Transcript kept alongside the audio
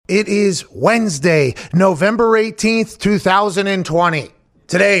It is Wednesday, November 18th, 2020.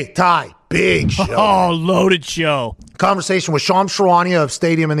 Today, Ty, big show. Oh, loaded show. Conversation with Charania of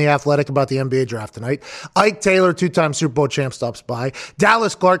Stadium and the Athletic about the NBA draft tonight. Ike Taylor, two-time Super Bowl champ, stops by.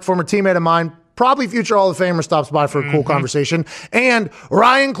 Dallas Clark, former teammate of mine, probably future Hall of Famer, stops by for a cool conversation. And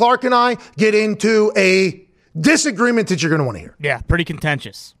Ryan Clark and I get into a disagreement that you're going to want to hear. Yeah, pretty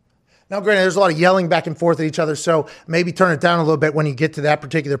contentious. Now, granted, there's a lot of yelling back and forth at each other, so maybe turn it down a little bit when you get to that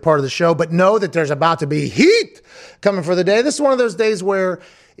particular part of the show. But know that there's about to be heat coming for the day. This is one of those days where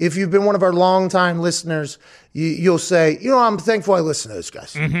if you've been one of our longtime listeners, you'll say, I'm thankful I listen to those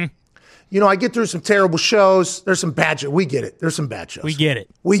guys. Mm-hmm. I get through some terrible shows. There's some bad shows. We get it. There's some bad shows. We get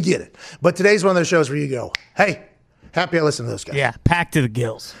it. But today's one of those shows where you go, hey, happy I listen to those guys. Yeah, packed to the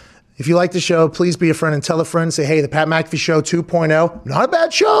gills. If you like the show, please be a friend and tell a friend. Say, hey, the Pat McAfee Show 2.0, not a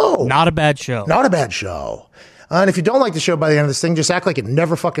bad show. Not a bad show. Not a bad show. And if you don't like the show by the end of this thing, just act like it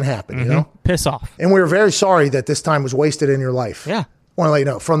never fucking happened, you know? Piss off. And we're very sorry that this time was wasted in your life. Yeah. Want to let you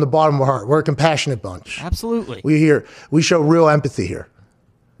know, from the bottom of our heart, we're a compassionate bunch. Absolutely. We show real empathy here.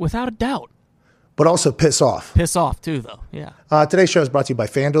 Without a doubt. But also piss off. Piss off, too, though. Yeah. Today's show is brought to you by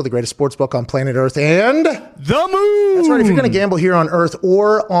FanDuel, the greatest sportsbook on planet Earth, and the moon. That's right. If you're going to gamble here on Earth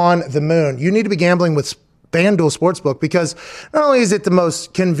or on the moon, you need to be gambling with FanDuel Sportsbook because not only is it the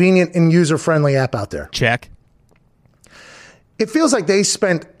most convenient and user-friendly app out there. Check. It feels like they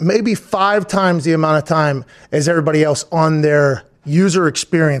spent maybe 5 times the amount of time as everybody else on their user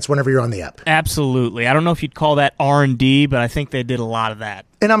experience whenever you're on the app. Absolutely. I don't know if you'd call that R&D, but I think they did a lot of that.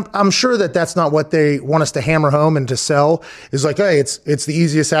 And I'm sure that that's not what they want us to hammer home and to sell. Is like, hey, it's the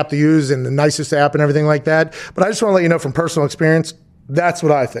easiest app to use and the nicest app and everything like that. But I just want to let you know from personal experience, that's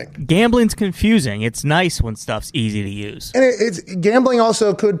what I think. Gambling's confusing. It's nice when stuff's easy to use. And gambling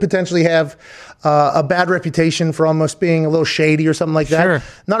also could potentially have a bad reputation for almost being a little shady or something like that. Sure.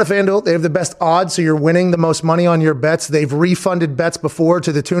 Not a FanDuel. They have the best odds, so you're winning the most money on your bets. They've refunded bets before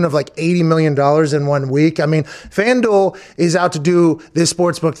to the tune of like $80 million in 1 week. I mean, FanDuel is out to do this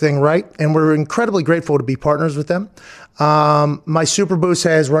sportsbook thing right, and we're incredibly grateful to be partners with them. My Super Boost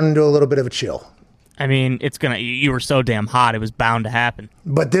has run into a little bit of a chill. I mean, you were so damn hot, it was bound to happen.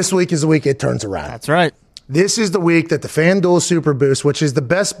 But this week is the week it turns around. That's right. This is the week that the FanDuel Super Boost, which is the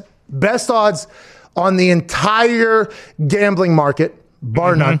best odds on the entire gambling market,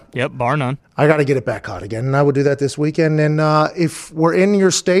 bar none. Yep, bar none. I got to get it back hot again, and I will do that this weekend. And if we're in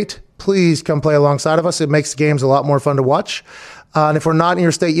your state, please come play alongside of us. It makes the games a lot more fun to watch. And if we're not in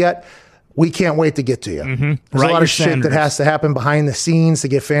your state yet, we can't wait to get to you. There's a lot of shit that has to happen behind the scenes to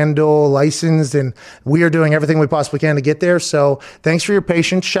get FanDuel licensed, and we are doing everything we possibly can to get there. So thanks for your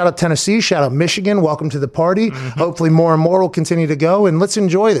patience. Shout out Tennessee. Shout out Michigan. Welcome to the party. Hopefully more and more will continue to go, and let's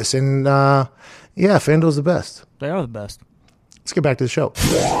enjoy this. And FanDuel's the best. They are the best. Let's get back to the show.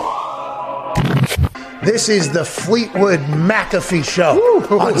 This is the Fleetwood McAfee Show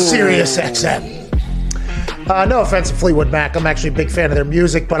on Sirius XM. No offense to Fleetwood Mac. I'm actually a big fan of their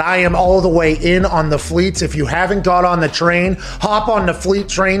music, but I am all the way in on the Fleets. If you haven't got on the train, hop on the Fleet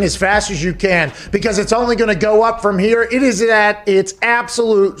train as fast as you can because it's only going to go up from here. It is at its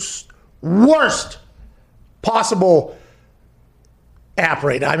absolute worst possible app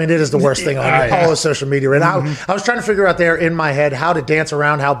rate. I mean, it is the worst thing on all of social media right now. I was trying to figure out there in my head how to dance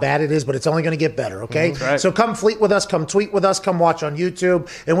around how bad it is, but it's only going to get better, okay? Right. So come fleet with us, come tweet with us, come watch on YouTube,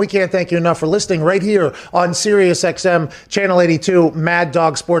 and we can't thank you enough for listening right here on Sirius XM, Channel 82, Mad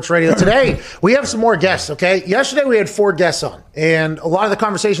Dog Sports Radio. Today, we have some more guests, okay? Yesterday, we had 4 guests on, and a lot of the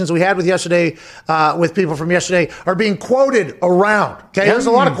conversations we had with people from yesterday are being quoted around, okay? There's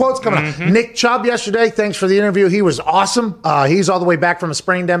a lot of quotes coming up. Nick Chubb yesterday, thanks for the interview. He was awesome. He's all the way back from a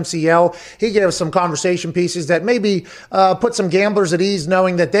sprained MCL. He gave us some conversation pieces that maybe put some gamblers at ease,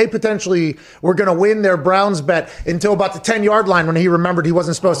 knowing that they potentially were going to win their Browns bet until about the 10-yard line when he remembered he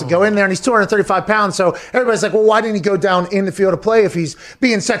wasn't supposed to go in there, and he's 235 pounds. So everybody's like, well, why didn't he go down in the field of play if he's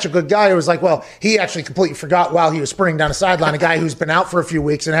being such a good guy? It was like, well, he actually completely forgot while he was sprinting down the sideline, a guy who's been out for a few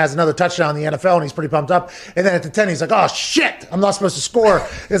weeks and has another touchdown in the NFL, and he's pretty pumped up. And then at the 10, he's like, oh, shit, I'm not supposed to score.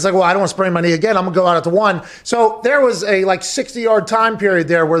 It's like, well, I don't want to sprain my knee again. I'm going to go out at the 1. So there was a 60-yard time period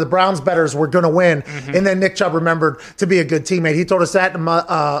there where the Browns bettors were going to win. And then Nick Chubb remembered to be a good teammate. He told us that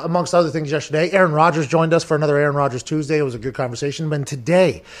amongst other things yesterday. Aaron Rodgers joined us for another Aaron Rodgers Tuesday. It was a good conversation. But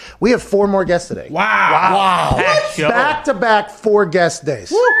today, we have 4 more guests today. Wow. Back-to-back 4 guest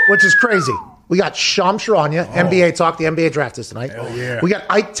days, which is crazy. We got Charania, NBA Talk. The NBA draft is tonight. Hell yeah. We got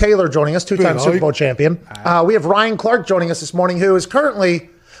Ike Taylor joining us, 2-time Super Bowl champion. We have Ryan Clark joining us this morning, who is currently a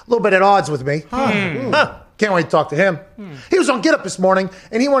little bit at odds with me. Can't wait to talk to him. He was on Get Up this morning,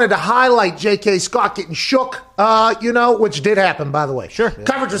 and he wanted to highlight J.K. Scott getting shook, which did happen, by the way. Sure.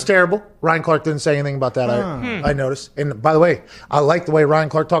 Coverage was terrible. Ryan Clark didn't say anything about that, I noticed. And by the way, I like the way Ryan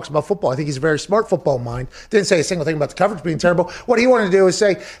Clark talks about football. I think he's a very smart football mind. Didn't say a single thing about the coverage being terrible. What he wanted to do is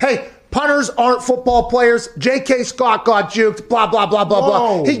say, hey, punters aren't football players. J.K. Scott got juked, blah, blah, blah, blah,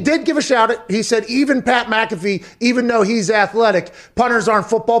 blah. He did give a shout out. He said, even Pat McAfee, even though he's athletic, punters aren't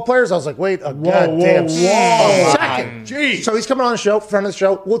football players. I was like, wait a goddamn second. Jeez. So he's coming on the show, friend of the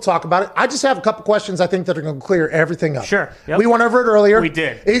show. We'll talk about it. I just have a couple questions I think that are going to clear everything up. Sure. Yep. We went over it earlier. We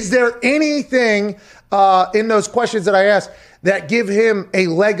did. Is there anything in those questions that I asked that give him a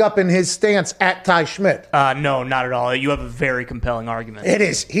leg up in his stance at Ty Schmidt? No, not at all. You have a very compelling argument. It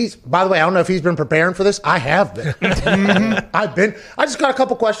is. By the way, I don't know if he's been preparing for this. I have been. I've been. I just got a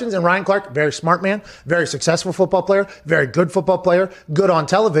couple questions, and Ryan Clark, very smart man, very successful football player, very good football player, good on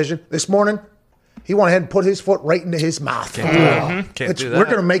television. This morning, he went ahead and put his foot right into his mouth. Can't do that. We're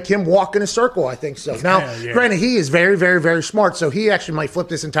going to make him walk in a circle, I think so. Now, granted, he is very, very, very smart, so he actually might flip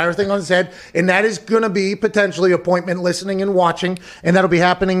this entire thing on his head, and that is going to be potentially appointment listening and watching, and that'll be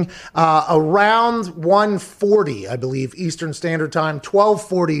happening around 1:40, I believe, Eastern Standard Time,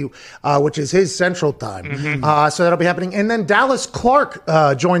 12:40, which is his Central Time. So that'll be happening. And then Dallas Clark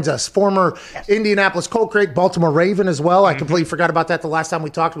joins us, former Indianapolis Colt Crate, Baltimore Raven as well. I completely forgot about that the last time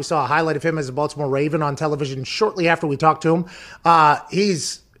we talked. We saw a highlight of him as a Baltimore Raven on television shortly after we talked to him.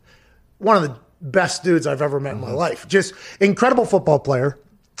 He's one of the best dudes I've ever met in my life. Just incredible football player,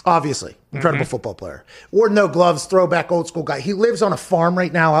 obviously. Incredible football player. Wore no gloves, throwback old school guy. He lives on a farm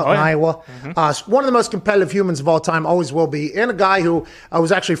right now out in Iowa. One of the most competitive humans of all time, always will be, and a guy who I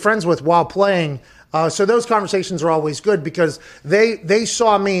was actually friends with while playing. So those conversations are always good because they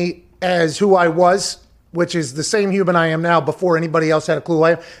saw me as who I was, which is the same human I am now before anybody else had a clue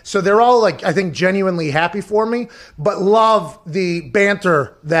I am. So they're all, like, I think, genuinely happy for me, but love the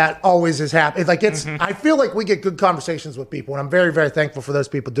banter that always is happy. Like, it's, I feel like we get good conversations with people, and I'm very, very thankful for those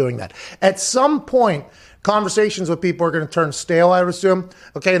people doing that. At some point, conversations with people are going to turn stale, I would assume.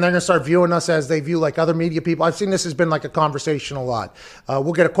 Okay, and they're going to start viewing us as they view, like, other media people. I've seen this has been like a conversation a lot.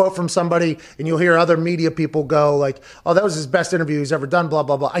 We'll get a quote from somebody, and you'll hear other media people go, like, oh, that was his best interview he's ever done, blah,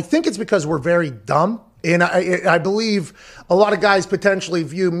 blah, blah. I think it's because we're very dumb. And I believe a lot of guys potentially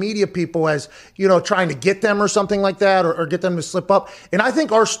view media people as, trying to get them or something like that, or get them to slip up. And I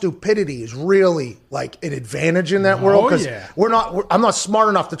think our stupidity is really like an advantage in that world because I'm not smart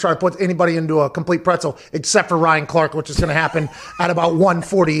enough to try to put anybody into a complete pretzel except for Ryan Clark, which is going to happen at about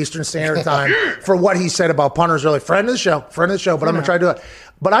 1:40 Eastern Standard Time for what he said about punters. Really, friend of the show, but I'm going to try to do it.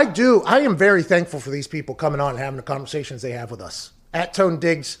 But I am very thankful for these people coming on and having the conversations they have with us. At Tone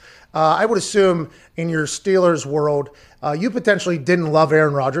Diggs, I would assume in your Steelers world, you potentially didn't love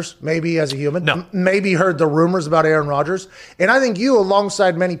Aaron Rodgers, maybe as a human. No. Maybe heard the rumors about Aaron Rodgers. And I think you,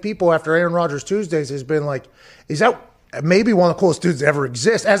 alongside many people after Aaron Rodgers Tuesdays, has been like, is that maybe one of the coolest dudes to ever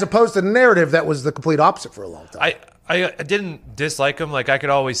exist, as opposed to the narrative that was the complete opposite for a long time. I didn't dislike him. Like, I could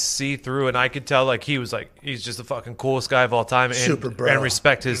always see through, and I could tell, like, he's just the fucking coolest guy of all time, and Super bro. And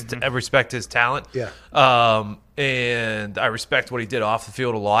respect his talent. Yeah. And I respect what he did off the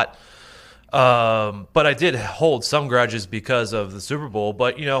field a lot. But I did hold some grudges because of the Super Bowl.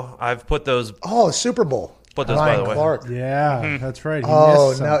 But I've put those. Oh, Super Bowl. Put those Ryan by the way. Clark. Yeah, that's right. He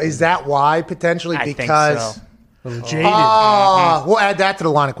Oh missed no, something. is that why potentially? I think Because. so. A little jaded. We'll add that to the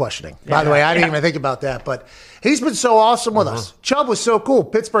line of questioning. By the way, I didn't even think about that, but he's been so awesome with us. Chubb was so cool.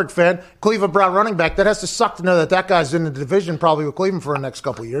 Pittsburgh fan, Cleveland Brown running back. That has to suck to know that guy's in the division probably with Cleveland for the next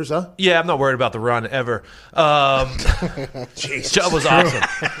couple of years, huh? Yeah, I'm not worried about the run ever. Chubb was awesome,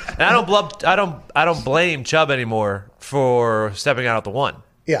 and I don't blame Chubb anymore for stepping out at the one.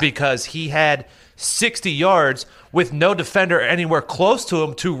 Yeah. Because he had 60 yards with no defender anywhere close to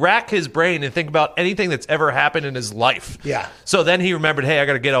him to rack his brain and think about anything that's ever happened in his life. Yeah. So then he remembered, hey, I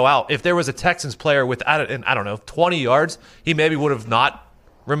got to get out. If there was a Texans player with, 20 yards, he maybe would have not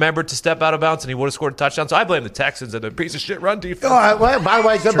remembered to step out of bounds and he would have scored a touchdown. So I blame the Texans and the piece of shit run defense. Well, by the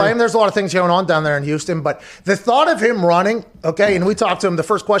way, good by him. There's a lot of things going on down there in Houston, but the thought of him running, okay, and we talked to him, the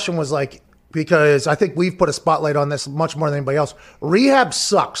first question was like, because I think we've put a spotlight on this much more than anybody else. Rehab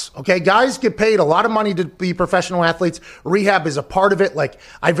sucks, okay? Guys get paid a lot of money to be professional athletes. Rehab is a part of it. Like,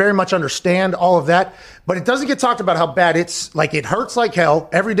 I very much understand all of that, but it doesn't get talked about how bad it's, like, it hurts like hell.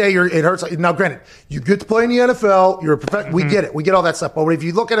 Every day it hurts. Now, granted, you get to play in the NFL. You're a professional. We get it. We get all that stuff. But if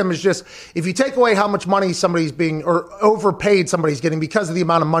you look at him as just, if you take away how much money somebody's being, or overpaid somebody's getting because of the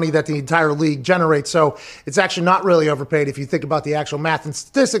amount of money that the entire league generates, so it's actually not really overpaid if you think about the actual math and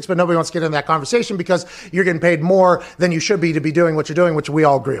statistics, but nobody wants to get into that that conversation because you're getting paid more than you should be to be doing what you're doing, which we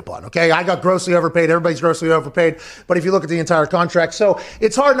all agree upon. Okay. I got grossly overpaid. Everybody's grossly overpaid. But if you look at the entire contract, so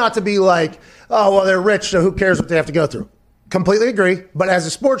it's hard not to be like, oh, well, they're rich, so who cares what they have to go through? Completely agree. But as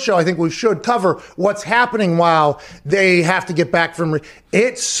a sports show, I think we should cover what's happening while they have to get back from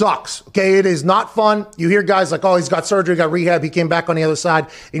it sucks. Okay. It is not fun. You hear guys like, oh, he's got surgery, got rehab. He came back on the other side.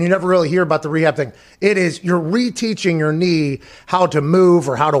 And you never really hear about the rehab thing. It is, you're reteaching your knee how to move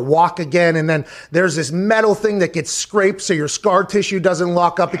or how to walk again. And then there's this metal thing that gets scraped so your scar tissue doesn't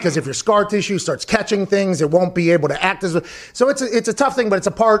lock up, because if your scar tissue starts catching things, it won't be able to act as so it's a tough thing, but it's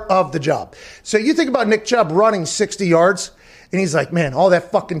a part of the job. So you think about Nick Chubb running 60 yards. And he's like, man, all that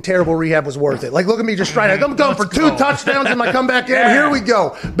fucking terrible rehab was worth it. Like, look at me just trying to, I'm going for 2 touchdowns in my comeback game. Here we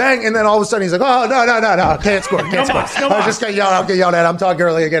go. Bang. And then all of a sudden he's like, oh, no. Can't score. I just got yelled, I'll get yelled at. I'm talking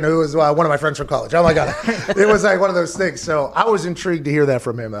early again, who was one of my friends from college. Oh my God. It was like one of those things. So I was intrigued to hear that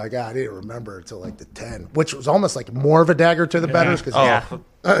from him. Like, I didn't remember until like the 10, which was almost like more of a dagger to the bettors because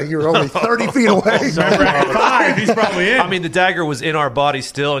you were only 30 feet away. He's probably in. I mean, the dagger was in our body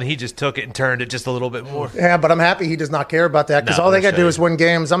still, and he just took it and turned it just a little bit more. Yeah, but I'm happy he does not care about that because all they got to do is win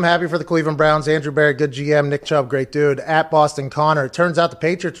games. I'm happy for the Cleveland Browns. Andrew Barrett, good GM. Nick Chubb, great dude. At Boston Connor. It turns out the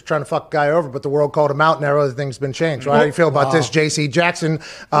Patriots are trying to fuck a guy over, but the world called him out, and now everything's been changed. How do you feel about this? J.C. Jackson,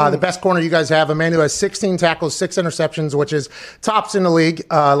 the best corner you guys have. Emmanuel has 16 tackles, 6 interceptions, which is tops in the league,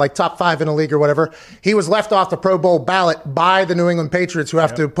 like top 5 in the league or whatever. He was left off the Pro Bowl ballot by the New England Patriots, who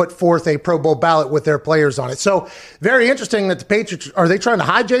have to put forth a Pro Bowl ballot with their players on it. So very interesting that the Patriots, are they trying to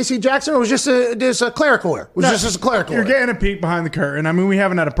hide J.C. Jackson, or was just a clerical error? Just a clerical You're error? getting a peek behind the curtain. I mean, we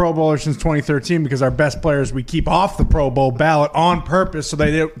haven't had a Pro Bowler since 2013 because our best players we keep off the Pro Bowl ballot on purpose so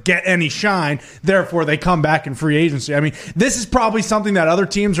they don't get any shine. Therefore, they come back in free agency. I mean, this is probably something that other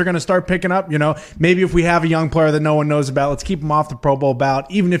teams are going to start picking up. You know, maybe if we have a young player that no one knows about, let's keep him off the Pro Bowl ballot,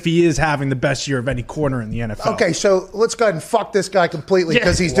 even if he is having the best year of any corner in the NFL. Okay, so let's go ahead and fuck this guy completely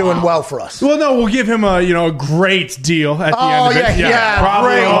because he's doing well for us. Well, no, we'll give him a great deal at the end of it.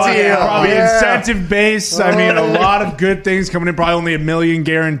 Probably great deal. Probably incentive base. I mean, a lot of good things coming in. Probably only $1 million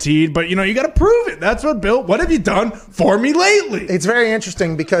guaranteed. But, you got to prove it. That's what, Bill, what have you done for me lately? It's very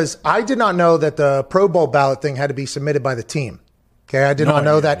interesting because I did not know that the Pro Bowl ballot thing had to be submitted by the team. Okay, I did not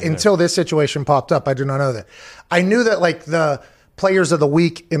know that until this situation popped up. I did not know that. I knew that like the players of the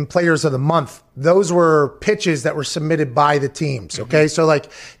week and players of the month, those were pitches that were submitted by the teams. Okay. So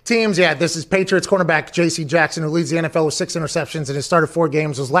like teams, this is Patriots cornerback J.C. Jackson, who leads the NFL with 6 interceptions and has started 4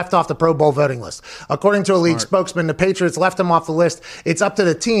 games, was left off the Pro Bowl voting list. According to a league spokesman, the Patriots left him off the list. It's up to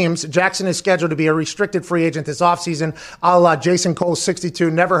the teams. Jackson is scheduled to be a restricted free agent this offseason, a la Jason Cole, 62.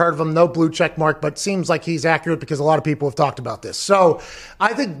 Never heard of him. No blue check mark, but seems like he's accurate because a lot of people have talked about this. So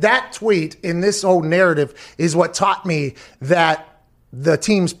I think that tweet in this whole narrative is what taught me that the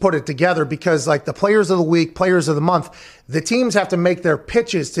teams put it together, because like the players of the week, players of the month, the teams have to make their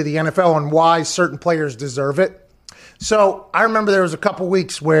pitches to the NFL on why certain players deserve it. So I remember there was a couple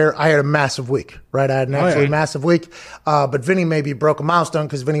weeks where I had a massive week, right? I had an absolutely massive week. But Vinny maybe broke a milestone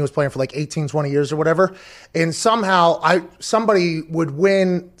because Vinny was playing for like 18, 20 years or whatever. And somehow somebody would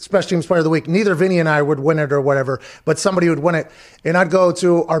win Special Teams Player of the Week. Neither Vinny and I would win it or whatever, but somebody would win it. And I'd go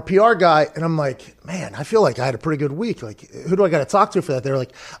to our PR guy and I'm like, man, I feel like I had a pretty good week. Like, who do I got to talk to for that? They're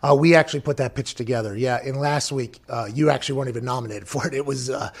like, we actually put that pitch together. Yeah. And last week, you actually weren't even nominated for it. It was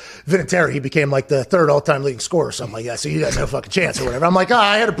Vinatieri. He became like the 3rd all-time leading scorer or something like that. So you guys have no fucking chance or whatever. I'm like,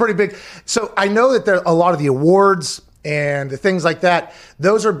 I had a pretty big. So I know that there are a lot of the awards and the things like that,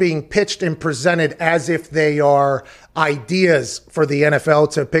 those are being pitched and presented as if they are ideas for the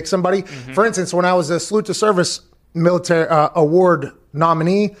NFL to pick somebody. Mm-hmm. For instance, when I was a Salute to Service military award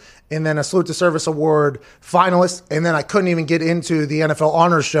nominee, and then a Salute to Service Award finalist, and then I couldn't even get into the NFL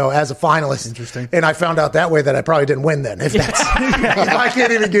Honors Show as a finalist. Interesting. And I found out that way that I probably didn't win then. If that's, if I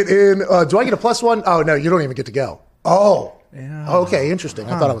can't even get in, do I get a +1? Oh, no, you don't even get to go. Oh. Yeah. Okay, interesting.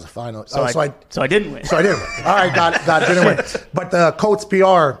 I thought I was a finalist. So I didn't win. So I didn't win. All right, got it. Didn't win. But the Colts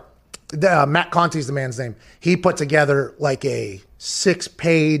PR, Matt Conti's the man's name. He put together like a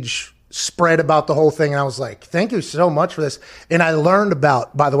 6-page spread about the whole thing. And I was like, thank you so much for this. And I learned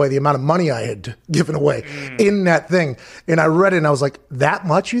about, by the way, the amount of money I had given away in that thing. And I read it and I was like, that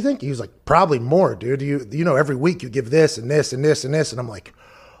much you think? He was like, probably more, dude. You know, every week you give this and this and this and this. And I'm like,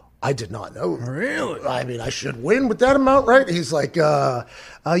 I did not know. Really? I mean, I should win with that amount, right? He's like,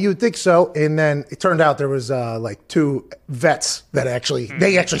 You would think so. And then it turned out there was like 2 vets that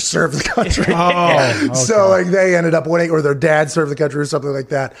they actually served the country. Oh, okay. So like they ended up winning, or their dad served the country or something like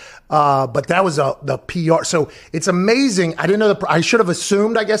that. But that was the PR. So it's amazing. I didn't know I should have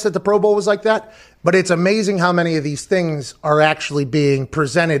assumed, I guess, that the Pro Bowl was like that. But it's amazing how many of these things are actually being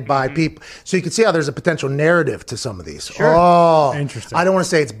presented by people. So you can see how there's a potential narrative to some of these. Sure. Oh, interesting. I don't want to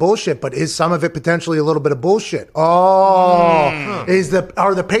say it's bullshit, but is some of it potentially a little bit of bullshit? Oh,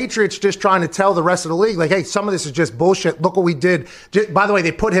 are the Patriots just trying to tell the rest of the league, like, hey, some of this is just bullshit. Look what we did. By the way,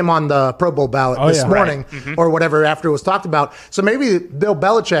 they put him on the Pro Bowl ballot this morning or whatever after it was talked about. So maybe Bill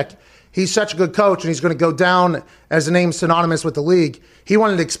Belichick, he's such a good coach and he's going to go down as a name synonymous with the league. He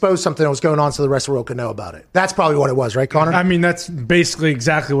wanted to expose something that was going on so the rest of the world could know about it. That's probably what it was, right, Connor? I mean, that's basically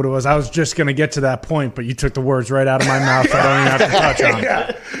exactly what it was. I was just going to get to that point, but you took the words right out of my mouth. So I don't even have to touch on it.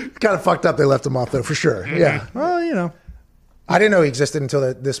 Yeah. Kind of fucked up they left him off, though, for sure. Yeah. Well, you know. I didn't know he existed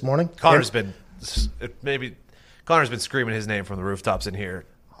until this morning. Connor's been screaming his name from the rooftops in here.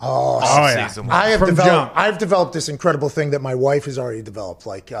 Oh, yeah. I've developed this incredible thing that my wife has already developed.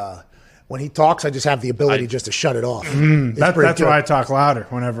 Like, when he talks, I just have the ability just to shut it off. That's why I talk louder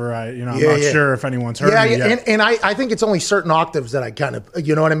whenever I'm not sure if anyone's heard me yet. And I think it's only certain octaves that I kind of,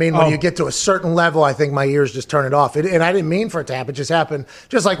 you know what I mean? When you get to a certain level, I think my ears just turn it off. And I didn't mean for it to happen. It just happened,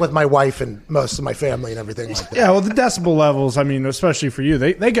 just like with my wife and most of my family and everything like that. Yeah, well, the decibel levels, I mean, especially for you,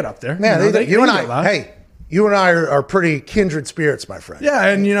 they get up there. Yeah, you and I are pretty kindred spirits, my friend. Yeah,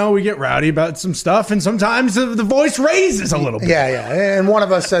 and, we get rowdy about some stuff, and sometimes the voice raises a little bit. Yeah. And one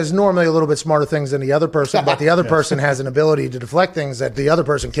of us says normally a little bit smarter things than the other person, but the other person has an ability to deflect things that the other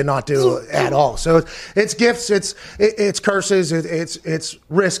person cannot do at all. So it's gifts, it's curses, it's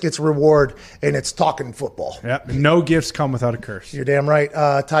risk, it's reward, and it's talking football. Yep. No gifts come without a curse. You're damn right.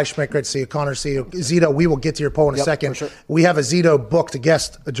 Ty Schmidt, great to see you. Connor, see you. Zito, we will get to your poll in a second. Sure. We have a Zito booked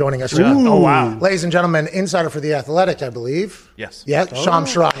guest joining us. Oh, wow. Ladies and gentlemen, insider for The Athletic, I believe. Yes. Yeah, Sham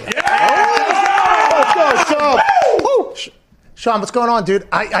Charania. Let's go, Sham. Sean, what's going on, dude?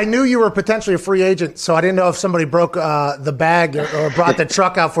 I knew you were potentially a free agent, so I didn't know if somebody broke the bag or brought the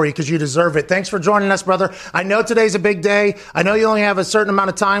truck out for you because you deserve it. Thanks for joining us, brother. I know today's a big day. I know you only have a certain amount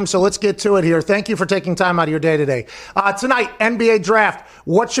of time, so let's get to it here. Thank you for taking time out of your day today. Tonight, NBA draft.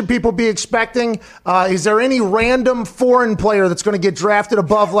 What should people be expecting? Is there any random foreign player that's going to get drafted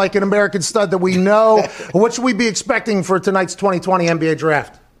above like an American stud that we know? What should we be expecting for tonight's 2020 NBA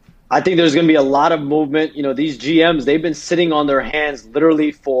draft? I think there's going to be a lot of movement. These GMs, they've been sitting on their hands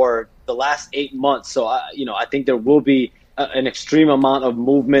literally for the last 8 months. So, I think there will be an extreme amount of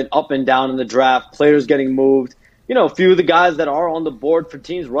movement up and down in the draft, players getting moved. A few of the guys that are on the board for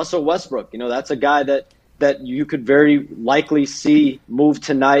teams, Russell Westbrook, that's a guy that you could very likely see move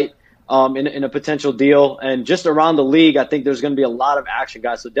tonight in a potential deal. And just around the league, I think there's going to be a lot of action,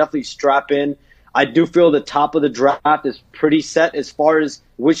 guys. So definitely strap in. I do feel the top of the draft is pretty set as far as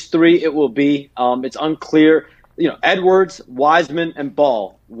which 3 it will be. It's unclear. Edwards, Wiseman, and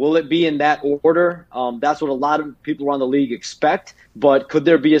Ball. Will it be in that order? That's what a lot of people around the league expect. But could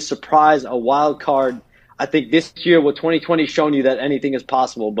there be a surprise, a wild card? I think this year, with 2020 shown you that anything is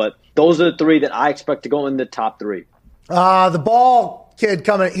possible. But those are the 3 that I expect to go in the top 3. The Ball kid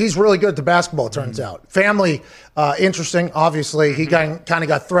coming, he's really good at the basketball, it turns out. Family, interesting. Obviously, he kind of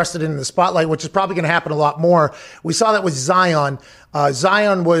got thrusted into the spotlight, which is probably going to happen a lot more. We saw that with Zion.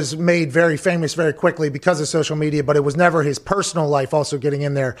 Zion was made very famous very quickly because of social media, but it was never his personal life also getting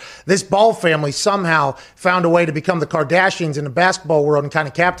in there. This Ball family somehow found a way to become the Kardashians in the basketball world and kind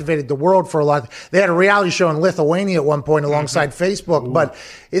of captivated the world for a lot. They had a reality show in Lithuania at one point alongside Facebook. Ooh. But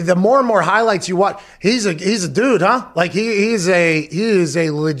the more and more highlights you watch, he's a dude, huh? Like he is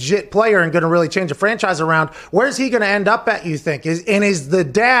a legit player and going to really change a franchise around. Where's he going to end up at, you think? Is the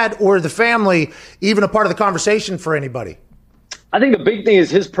dad or the family even a part of the conversation for anybody? I think the big thing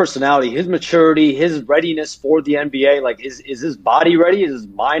is his personality, his maturity, his readiness for the NBA. Like, is his body ready? Is his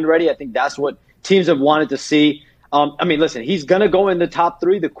mind ready? I think that's what teams have wanted to see. Listen, he's going to go in the top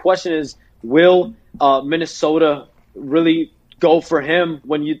 3. The question is, will Minnesota really go for him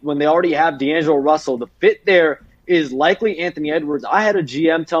when they already have D'Angelo Russell? The fit there is likely Anthony Edwards. I had a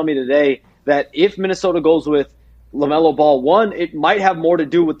GM tell me today that if Minnesota goes with LaMelo Ball, one, it might have more to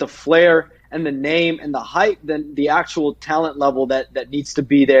do with the flair and the name and the height than the actual talent level that needs to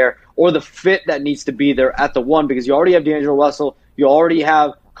be there, or the fit that needs to be there at the 1, because you already have D'Angelo Russell, you already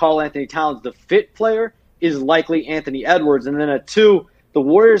have Karl Anthony Towns. The fit player is likely Anthony Edwards. And then at 2, the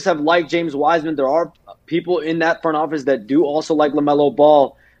Warriors have liked James Wiseman. There are people in that front office that do also like LaMelo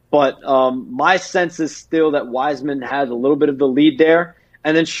Ball, but my sense is still that Wiseman has a little bit of the lead there.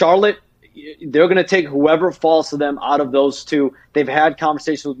 And then Charlotte, they're going to take whoever falls to them out of those two. They've had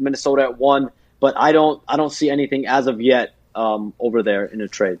conversations with Minnesota at 1, but I don't see anything as of yet over there in a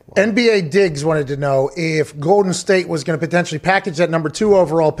trade. NBA Diggs wanted to know if Golden State was going to potentially package that number 2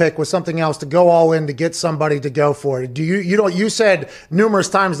 overall pick with something else to go all in to get somebody to go for it. Do you said numerous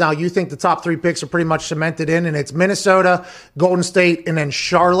times now you think the top 3 picks are pretty much cemented in, and it's Minnesota, Golden State, and then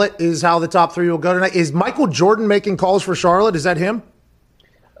Charlotte is how the top 3 will go tonight. Is Michael Jordan making calls for Charlotte? Is that him?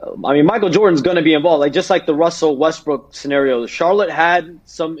 I mean, Michael Jordan's going to be involved, just like the Russell Westbrook scenario. Charlotte had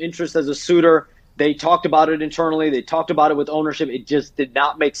some interest as a suitor. They talked about it internally. They talked about it with ownership. It just did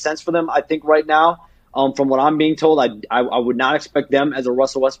not make sense for them, I think, right now. From what I'm being told, I would not expect them as a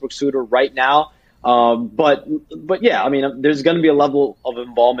Russell Westbrook suitor right now. But yeah, I mean, there's going to be a level of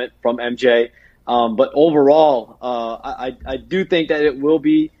involvement from MJ. But overall, I do think that it will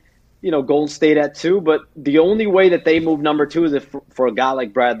be, Golden State at 2. But the only way that they move number 2 is if for a guy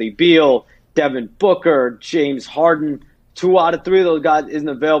like Bradley Beal, Devin Booker, James Harden. 2 out of 3 of those guys isn't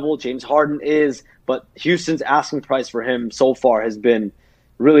available. James Harden is, but Houston's asking price for him so far has been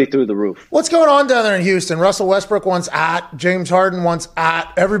really through the roof. What's going on down there in Houston? Russell Westbrook wants at, James Harden wants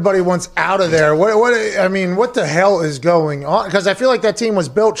at, everybody wants out of there. What the hell is going on? Because I feel like that team was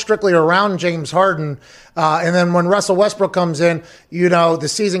built strictly around James Harden. And then when Russell Westbrook comes in, the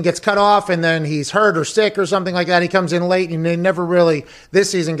season gets cut off and then he's hurt or sick or something like that. He comes in late and they never really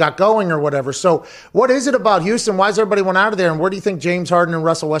this season got going or whatever. So what is it about Houston? Why does everybody want out of there? And where do you think James Harden and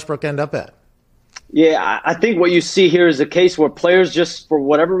Russell Westbrook end up at? Yeah, I think what you see here is a case where players just, for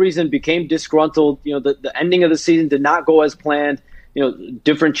whatever reason, became disgruntled. The ending of the season did not go as planned.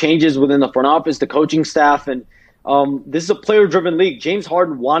 Different changes within the front office, the coaching staff, and this is a player-driven league. James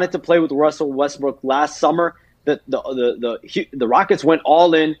Harden wanted to play with Russell Westbrook last summer. The Rockets went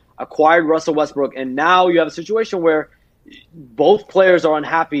all in, acquired Russell Westbrook, and now you have a situation where both players are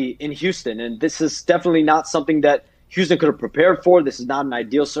unhappy in Houston, and this is definitely not something that Houston could have prepared for. This is not an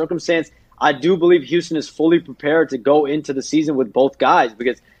ideal circumstance. I do believe Houston is fully prepared to go into the season with both guys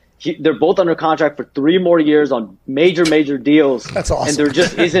because they're both under contract for 3 more years on major deals. That's awesome. And there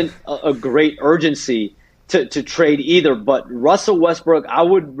just isn't a great urgency to trade either. But Russell Westbrook, I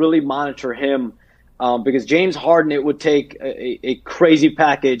would really monitor him because James Harden, it would take a crazy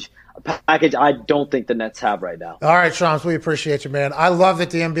package, a package I don't think the Nets have right now. All right, Shams, we appreciate you, man. I love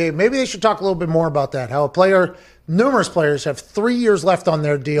that the NBA, maybe they should talk a little bit more about that, how numerous players have 3 years left on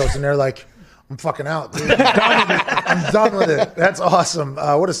their deals, and they're like, I'm fucking out, dude. I'm done with it. That's awesome.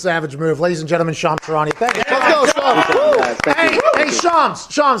 What a savage move. Ladies and gentlemen, Shams Charania. Thank you. Let's go, Shams. Hey,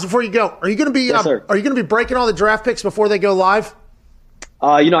 Shams, before you go, are you going to be Yes, sir. are you going to be breaking all the draft picks before they go live?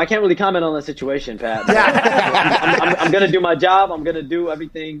 I can't really comment on the situation, Pat. Yeah. I'm going to do my job. I'm going to do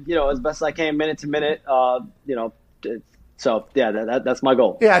everything, as best I can, minute to minute. So, yeah, that's my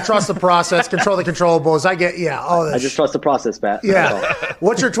goal. Yeah, trust the process, control the controllables. I get, all that. I just trust the process, Pat. Yeah.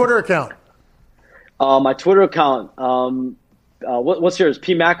 What's your Twitter account? My Twitter account, what's yours?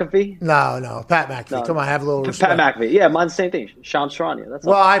 P. McAfee? No, Pat McAfee. No. Come on, have a little respect. Pat McAfee. Yeah, mine's the same thing. Shams Charania. That's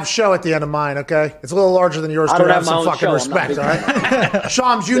all. Well, I have a show at the end of mine, okay? It's a little larger than yours. I don't have some my own fucking show. respect, all right?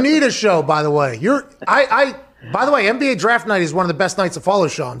 Shams, you need a show, by the way. By the way, NBA Draft Night is one of the best nights to follow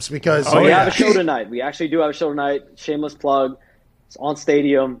Shams because we have a show tonight. We actually do have a show tonight. Shameless plug. It's on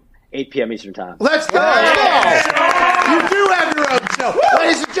Stadium, 8 p.m. Eastern Time. Let's go! You do have your own show.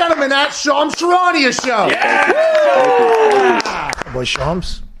 Ladies and gentlemen, that's Shams Charania show. Yeah! Boy,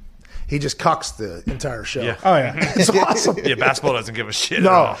 Shams, he just cucks the entire show. Yeah. Oh, yeah. It's awesome. Yeah, basketball doesn't give a shit at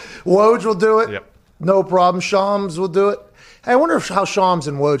No. all. Woj will do it. Yep. No problem. Shams will do it. Hey, I wonder how Shams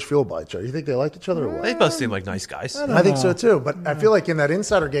and Woj feel about each other. You think they like each other or what? They both seem like nice guys. I think so too, but I feel like in that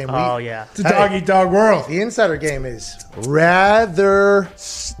insider game, It's a dog-eat-dog world. the insider game is rather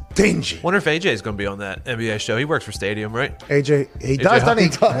stingy. Wonder if AJ is going to be on that NBA show. He works for Stadium, right? AJ, he does, doesn't he?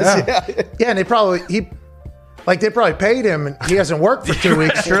 Yeah, and they probably paid him, and he hasn't worked for 2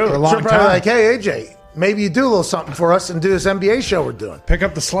 weeks. True. For a So long probably time. like, hey, AJ, maybe you do a little something for us and do this NBA show we're doing. Pick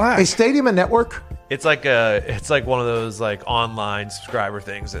up the slack. Hey, Stadium and Network. It's like one of those like online subscriber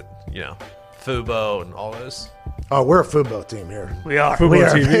things that Fubo and all those. Oh, we're a Fubo team here. We are. Fubo We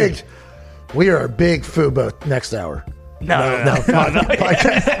are TV. big. We are a big Fubo next hour. No.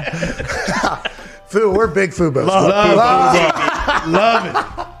 Fu, we're big Fubos. Love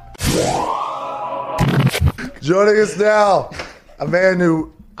it. Joining us now, a man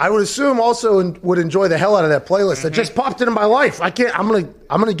who I would assume also would enjoy the hell out of that playlist that just popped into my life. I'm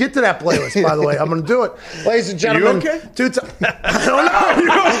gonna get to that playlist. By the way, I'm gonna do it, ladies and gentlemen. okay? I don't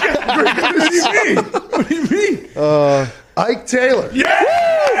know. What do you mean? Ike Taylor.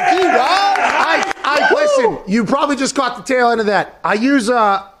 Yeah! Dude, Listen, you probably just caught the tail end of that. I use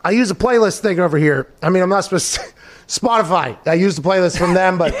a playlist thing over here. I mean, I'm not supposed to. Spotify. I use the playlist from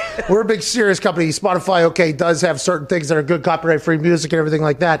them, but we're a big serious company. Spotify, okay, does have certain things that are good copyright-free music and everything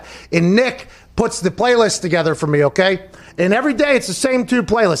like that. And Nick puts the playlist together for me, okay? And every day it's the same two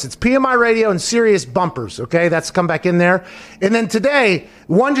playlists. It's PMI Radio and Sirius Bumpers, okay? That's come back in there. And then today,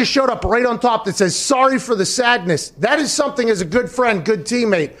 one just showed up right on top that says, sorry for the sadness. That is something as a good friend, good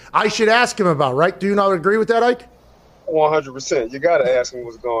teammate, I should ask him about, right? Do you not agree with that, Ike? 100%. You got to ask him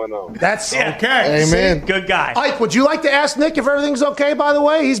what's going on. That's okay. Amen. Good guy. Ike, would you like to ask Nick if everything's okay, by the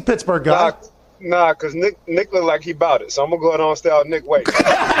way? He's a Pittsburgh guy. Nah, because Nick looked like he bought it. So I'm going to go ahead on style Nick Wait.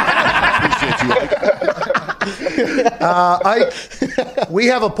 Ike, we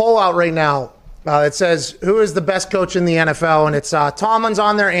have a poll out right now. It says, who is the best coach in the NFL? And it's Tomlin's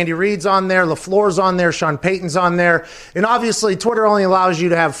on there, Andy Reid's on there, LaFleur's on there, Sean Payton's on there. And obviously, Twitter only allows you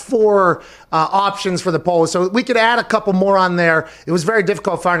to have 4 options for the poll. So we could add a couple more on there. It was very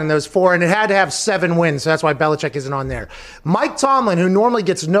difficult finding those 4, and it had to have 7 wins. So that's why Belichick isn't on there. Mike Tomlin, who normally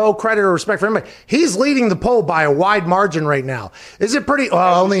gets no credit or respect for anybody, he's leading the poll by a wide margin right now. Is it pretty?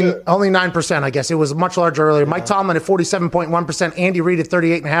 Only 9%, I guess. It was much larger earlier. Yeah. Mike Tomlin at 47.1%, Andy Reid at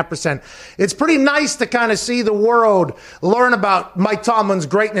 38.5%. It's pretty nice to kind of see the world learn about Mike Tomlin's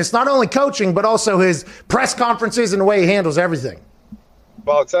greatness, not only coaching, but also his press conferences and the way he handles everything.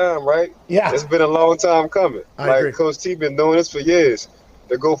 About time, right? Yeah. It's been a long time coming. I agree. Coach T been doing this for years.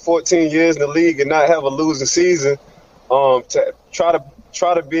 To go 14 years in the league and not have a losing season, to try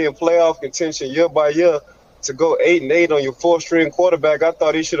to be in playoff contention year by year, to go 8-8 on your 4th-string quarterback. I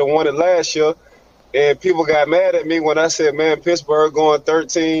thought he should have won it last year. And people got mad at me when I said, man, Pittsburgh going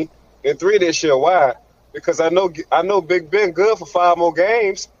 13-3 this year. Why? Because I know Big Ben good for 5 more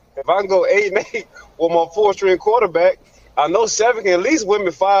games. If I can go 8-8 with my 4th-string quarterback, I know 7 can at least win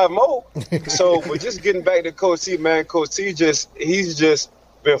me 5 more. So we're just getting back to Coach T, man. Coach T he's just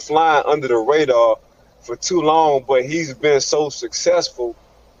been flying under the radar for too long, but he's been so successful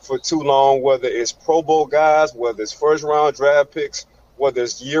for too long, whether it's Pro Bowl guys, whether it's first-round draft picks, whether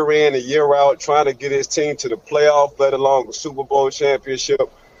it's year in and year out, trying to get his team to the playoff, let alone the Super Bowl championship.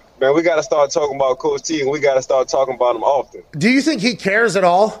 Man, we got to start talking about Coach T, and we got to start talking about him often. Do you think he cares at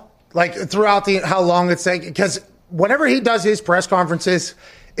all, like throughout how long it's taking? Because whenever he does his press conferences,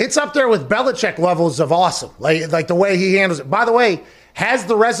 it's up there with Belichick levels of awesome. Like the way he handles it. By the way, has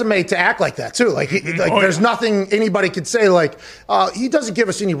the resume to act like that too. There's nothing anybody could say. He doesn't give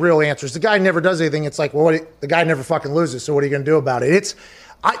us any real answers. The guy never does anything. It's like, well, the guy never fucking loses. So what are you going to do about it?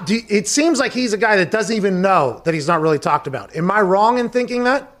 It seems like he's a guy that doesn't even know that he's not really talked about. Am I wrong in thinking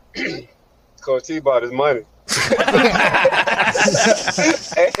that? Coach T bought his money. hey,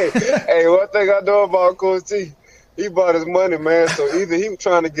 one thing I know about Coach T, he bought his money, man. So either he was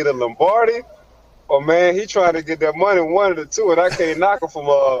trying to get a Lombardi, or man, he trying to get that money, one of the two. And I can't knock him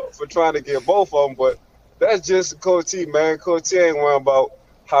for trying to get both of them. But that's just Coach T, man. Coach T ain't worrying about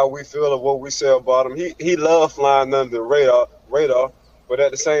how we feel or what we say about him. He loves flying under the radar. But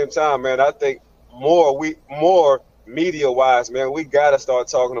at the same time, man, I think more media-wise, man, we got to start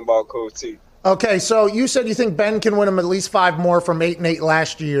talking about Coach T. Okay, so you said you think Ben can win him at least 5 more from 8-8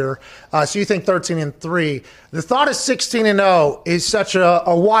 last year. So you think 13-3. The thought of 16-0 is such a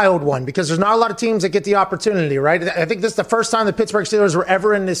wild one because there's not a lot of teams that get the opportunity, right? I think this is the first time the Pittsburgh Steelers were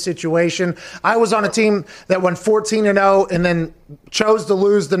ever in this situation. I was on a team that went 14-0 and then chose to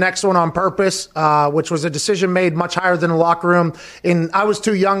lose the next one on purpose, which was a decision made much higher than the locker room. And I was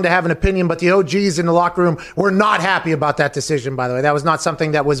too young to have an opinion, but the OGs in the locker room were not happy about that decision, by the way. That was not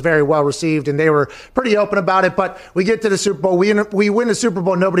something that was very well received, and they were pretty open about it. But we get to the Super Bowl. We win the Super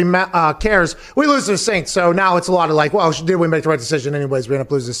Bowl. Nobody cares. We lose to the Saints. So now it's a lot of like, well, did we make the right decision anyways? We end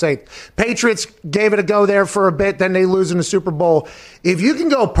up losing the Saints. Patriots gave it a go there for a bit. Then they lose in the Super Bowl. If you can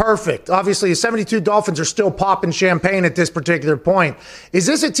go perfect, obviously the 72 Dolphins are still popping champagne at this particular point. Is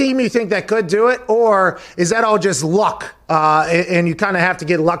this a team you think that could do it, or is that all just luck? And you kind of have to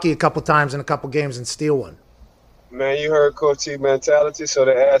get lucky a couple times in a couple games and steal one. Man, you heard Coach T mentality, so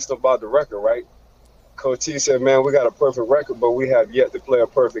they asked about the record, right? Coach T said, man, we got a perfect record, but we have yet to play a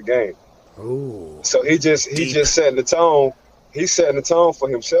perfect game. Ooh. So he just setting the tone. He's setting the tone for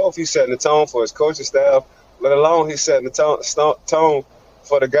himself. He's setting the tone for his coaching staff, let alone he's setting the tone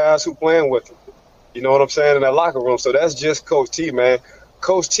for the guys who playing with him. You know what I'm saying, in that locker room. So that's just Coach T, man.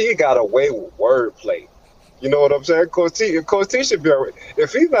 Coach T got away with wordplay. You know what I'm saying? Coach T should be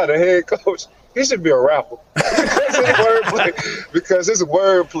if he's not a head coach, he should be a rapper. because his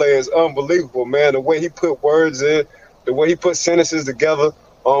wordplay is unbelievable, man. The way he put words in, the way he put sentences together,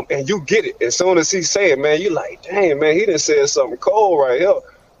 and you get it. As soon as he say it, man, you like, dang, man, he done said something cold right here.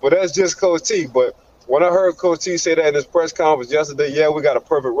 But that's just Coach T. But when I heard Coach T say that in his press conference yesterday, yeah, we got a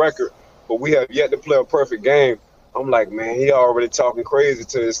perfect record, but we have yet to play a perfect game. I'm like, man, he already talking crazy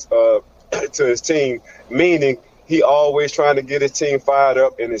to his to his team, meaning he always trying to get his team fired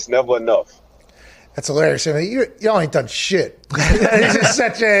up, and it's never enough. That's hilarious. I mean, y'all ain't done shit. That is just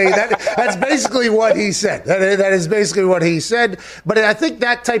that's basically what he said. That is basically what he said. But I think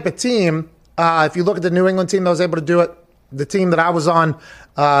that type of team, if you look at the New England team that was able to do it, the team that I was on,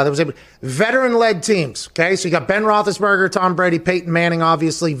 that was able, veteran-led teams, okay? So you got Ben Roethlisberger, Tom Brady, Peyton Manning,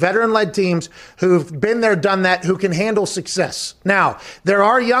 obviously, veteran-led teams who've been there, done that, who can handle success. Now, there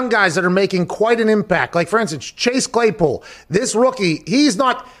are young guys that are making quite an impact. Like, for instance, Chase Claypool, this rookie, he's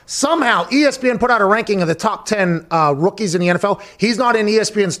not, somehow, ESPN put out a ranking of the top 10 rookies in the NFL. He's not in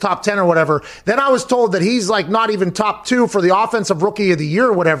ESPN's top 10 or whatever. Then I was told that he's like not even top 2 for the offensive rookie of the year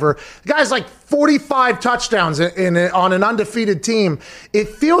or whatever. The guy's like 45 touchdowns on an undefeated team. It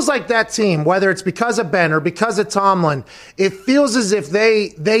feels like that team, whether it's because of Ben or because of Tomlin, it feels as if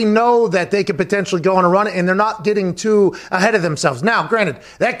they know that they could potentially go on a run and they're not getting too ahead of themselves. Now, granted,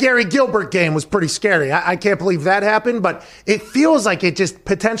 that Gary Gilbert game was pretty scary. I can't believe that happened, but it feels like it just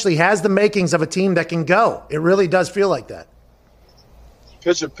potentially has the makings of a team that can go. It really does feel like that.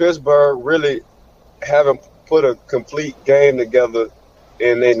 Pittsburgh really haven't put a complete game together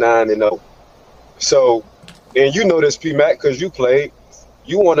in their 9-0. So, and you know this, P-Mac, because you played.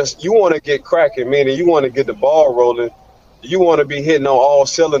 You want to get cracking, meaning you want to get the ball rolling. You want to be hitting on all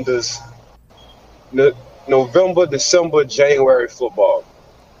cylinders. November, December, January football,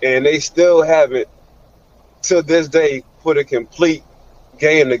 and they still haven't, to this day, put a complete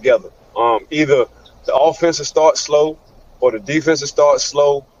game together. Either the offense will start slow, or the defense will start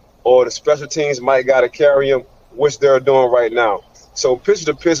slow, or the special teams might got to carry them, which they're doing right now. So, pitch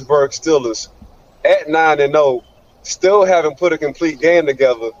the Pittsburgh Steelers at 9-0. Still haven't put a complete game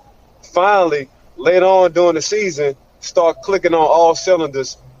together. Finally, later on during the season, start clicking on all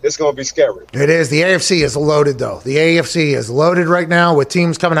cylinders. It's going to be scary. It is. The AFC is loaded, though. The AFC is loaded right now with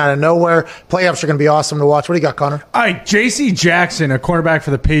teams coming out of nowhere. Playoffs are going to be awesome to watch. What do you got, Connor? All right, J.C. Jackson, a cornerback for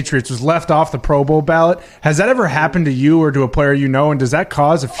the Patriots, was left off the Pro Bowl ballot. Has that ever happened to you or to a player you know, and does that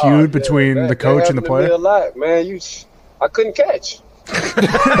cause a feud between the coach and the player? A lot, man. I couldn't catch. Man,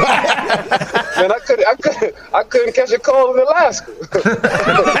 I couldn't catch a call in Alaska. With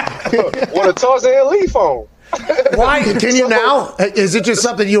a Tarzan leaf on. Why? Can you now? Is it just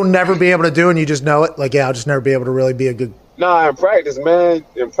something you'll never be able to do and you just know it? Like, yeah, I'll just never be able to really be a good... Nah, in practice, man,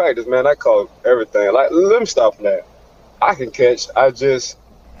 I call everything. Like, let me stop that. I can catch. I just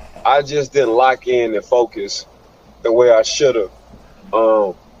didn't lock in and focus the way I should have.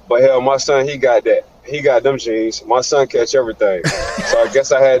 But hell, my son, he got that. He got them genes. My son catch everything. So I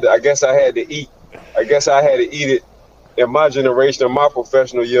guess I had to eat. I guess I had to eat it in my generation, in my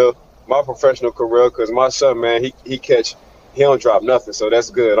professional year, my professional career, because my son, man, he don't drop nothing. So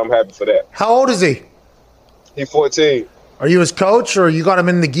that's good. I'm happy for that. How old is he? He's 14. Are you his coach, or you got him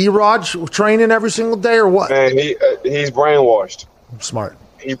in the garage training every single day, or what? Man, he's brainwashed. Smart.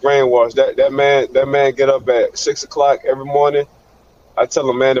 He brainwashed. That man get up at 6 o'clock every morning. I tell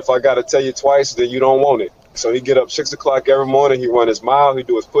him, man, if I got to tell you twice, then you don't want it. So he get up 6 o'clock every morning. He run his mile. He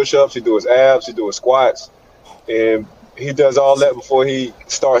do his push-ups. He do his abs. He do his squats. And he does all that before he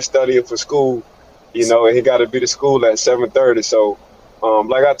starts studying for school, and he got to be to school at 7:30. So,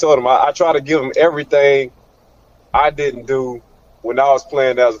 like I told him, I try to give him everything I didn't do when I was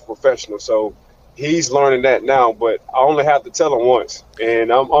playing as a professional. So he's learning that now, but I only have to tell him once.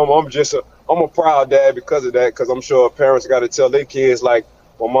 And I'm a proud dad because of that, because I'm sure parents got to tell their kids, like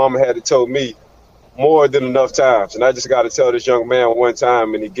my mama had to tell me, more than enough times. And I just got to tell this young man one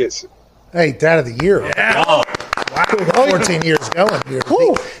time, and he gets it. Hey, Dad of the Year. Yeah. Wow. 14 years going here.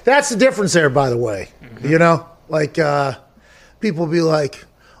 Woo. That's the difference there, by the way. Mm-hmm. People be like,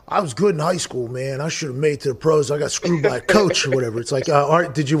 I was good in high school, man. I should have made it to the pros. I got screwed by a coach or whatever. It's like,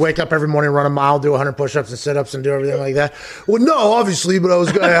 did you wake up every morning, run a mile, do 100 push-ups and sit-ups and do everything like that? Well, no, obviously, but I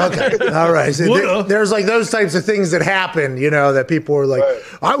was good. Okay, all right. So there's like those types of things that happen, that people are like,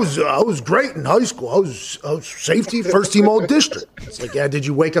 I was great in high school. I was safety, first team all district. It's like, yeah, did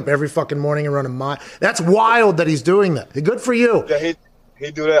you wake up every fucking morning and run a mile? That's wild that he's doing that. Good for you. Yeah,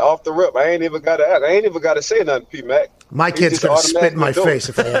 he do that off the rip. I ain't even got to say nothing, P-Mac. My kid's going to spit in my face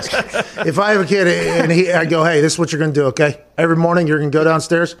if I ask him. If I have a kid and I go, hey, this is what you're going to do, okay? Every morning you're going to go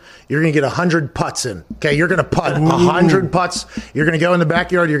downstairs. You're going to get 100 putts in, okay? You're going to putt 100 putts. You're going to go in the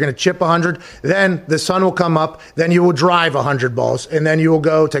backyard. You're going to chip 100. Then the sun will come up. Then you will drive 100 balls. And then you will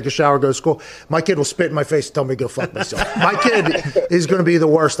go take a shower, go to school. My kid will spit in my face and tell me to go fuck myself. My kid is going to be the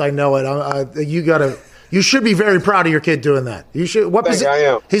worst. I know it. You should be very proud of your kid doing that. You should. What position? I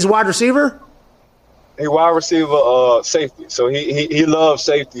am. He's a wide receiver? He wide receiver, safety. So he loves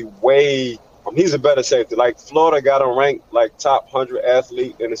safety way. He's a better safety. Like Florida got him ranked like top 100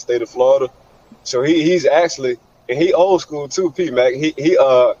 athlete in the state of Florida. So he's actually, and he old school too, P-Mac.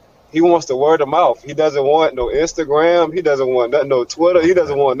 He wants the word of mouth. He doesn't want no Instagram. He doesn't want no Twitter. He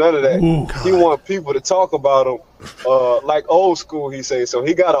doesn't want none of that. Ooh, he wants people to talk about him, like old school. He says so.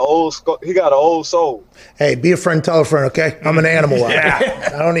 He got an old soul. Hey, be a friend, tell a friend. Okay, I'm an animal. I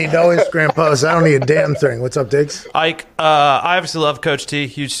don't need no Instagram posts. I don't need a damn thing. What's up, Diggs? Ike, I obviously love Coach T.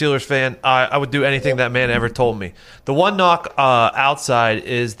 Huge Steelers fan. I would do anything that man ever told me. The one knock outside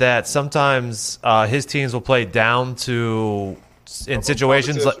is that sometimes his teams will play down to. In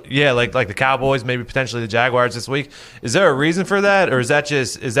situations like the Cowboys, maybe potentially the Jaguars this week. Is there a reason for that, or is that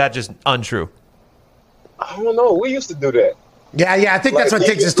just untrue? I don't know. We used to do that. Yeah. I think that's what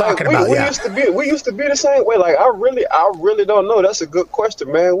Diggs is talking about. We used to be the same way. Like I really don't know. That's a good question,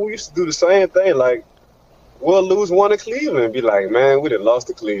 man. We used to do the same thing. Like we'll lose one to Cleveland and be like, man, we done lost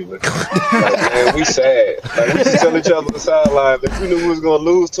to Cleveland. Like, man, we sad. Like we used to tell each other on the sideline if we knew we was gonna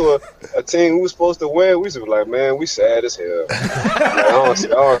lose to a team we was supposed to win, we used to be like, man, we sad as hell. Like, I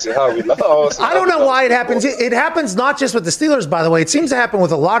don't see how we lost. I don't know why it happens. It happens not just with the Steelers, by the way. It seems to happen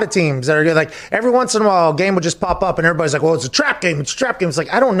with a lot of teams that are like every once in a while a game would just pop up and everybody's like, well, it's a trap game. It's a trap game. It's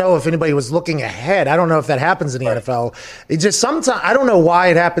like I don't know if anybody was looking ahead. I don't know if that happens in the NFL. It just sometimes I don't know why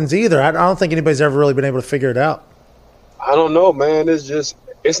it happens either. I don't think anybody's ever really been able to figure it out. I don't know, man.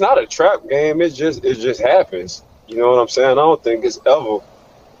 It's not a trap game. It just happens. You know what I'm saying? I don't think it's ever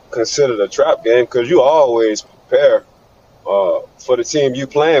considered a trap game because you always prepare for the team you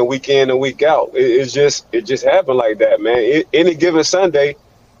playing week in and week out. It just happened like that, man. Any given Sunday,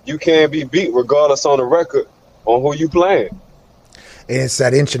 you can be beat regardless on the record on who you playing. And it's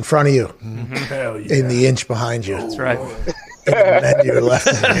that inch in front of you, Hell yeah. and the inch behind you. That's right. And then you're left.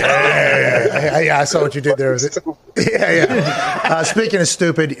 Yeah, I saw what you did there. Yeah. Speaking of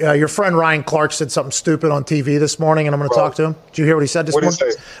stupid, your friend Ryan Clark said something stupid on TV this morning, and I'm going to talk to him. Did you hear what he said this morning? What did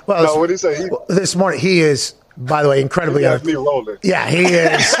he say? Well, what did he say? This morning, he is, by the way, incredibly. Me rolling. Yeah, he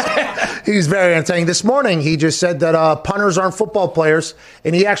is. He's very entertaining. This morning, he just said that punters aren't football players,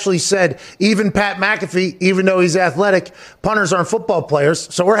 and he actually said even Pat McAfee, even though he's athletic, punters aren't football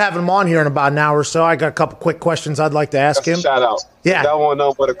players. So we're having him on here in about an hour or so. I got a couple quick questions I'd like to ask him. Shout out. Yeah. That one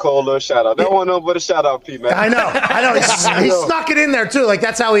no but a cold little shout out. That one no but a shout out, P man. I know. He snuck it in there too. Like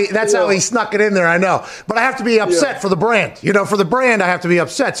that's how he snuck it in there. I know. But I have to be upset for the brand. You know, for the brand, I have to be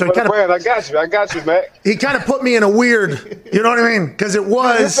upset. So I got you, Mac. He kind of put me in a weird. You know what I mean? Because it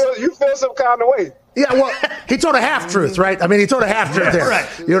was. You feel some kind of way. Yeah, well, he told a half truth, right? I mean, he told a half truth there. Right.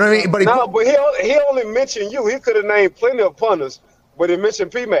 You know what I mean? But he only mentioned you. He could have named plenty of punters, but he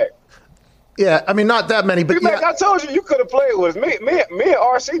mentioned P-Mac. Yeah, I mean, not that many, but P-Mac, I told you could have played with us. Me and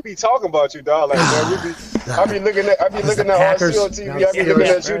RC be talking about you, dog. Like, man, I be looking at RC on TV. I be looking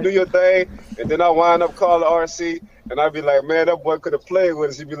at you do your thing, and then I wind up calling RC, and I be like, man, that boy could have played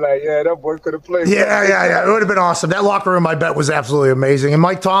with us. He'd be like, yeah, that boy could have played with us. Yeah. It would have been awesome. That locker room, I bet, was absolutely amazing. And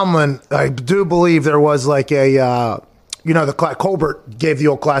Mike Tomlin, I do believe there was like the Colbert gave the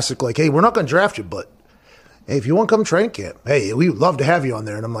old classic, like, hey, we're not going to draft you, but hey, if you want to come training camp, hey, we would love to have you on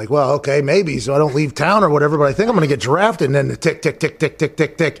there. And I'm like, well, okay, maybe, so I don't leave town or whatever, but I think I'm going to get drafted. And then the tick, tick, tick, tick, tick,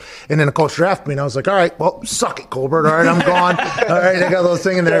 tick, tick. And then the coach drafted me, and I was like, all right, well, suck it, Colbert. All right, I'm gone. All right, I got a little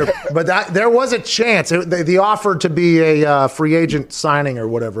thing in there. But there was a chance. The offer to be a free agent signing or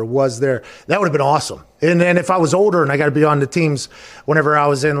whatever was there. That would have been awesome. And then if I was older and I got to be on the teams whenever I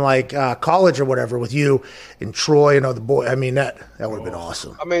was in like college or whatever with you and Troy and other boy, I mean, that would have been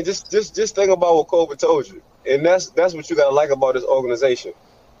awesome. I mean, just think about what Colbert told you. And that's what you got to like about this organization.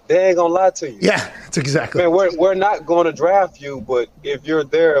 They ain't going to lie to you. Yeah, that's exactly. Man, we're not going to draft you, but if you're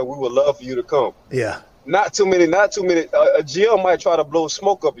there, we would love for you to come. Yeah. Not too many. A GM might try to blow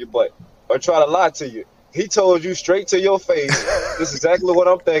smoke up your butt or try to lie to you. He told you straight to your face, this is exactly what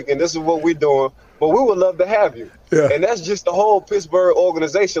I'm thinking. This is what we're doing. But we would love to have you. Yeah. And that's just the whole Pittsburgh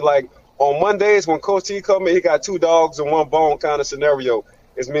organization. Like on Mondays when Coach T come in, he got two dogs and one bone kind of scenario.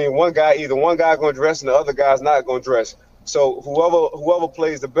 It's mean one guy going to dress and the other guy's not going to dress. So whoever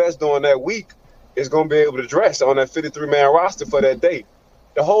plays the best during that week is going to be able to dress on that 53-man roster for that day.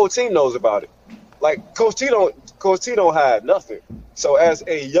 The whole team knows about it. Like Coach T don't hide nothing. So as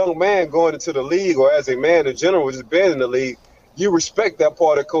a young man going into the league, or as a man in general just being in the league, you respect that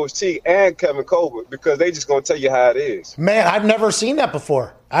part of Coach T and Kevin Colbert because they just going to tell you how it is. Man, I've never seen that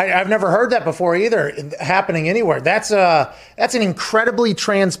before. I've never heard that before either happening anywhere. That's an incredibly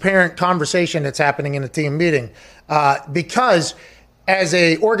transparent conversation that's happening in a team meeting because as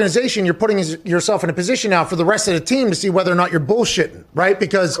a organization, you're putting yourself in a position now for the rest of the team to see whether or not you're bullshitting, right?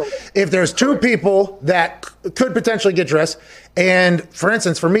 Because if there's two people that could potentially get dressed, and for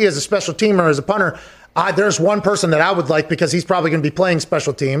instance, for me as a special teamer, as a punter, there's one person that I would like because he's probably going to be playing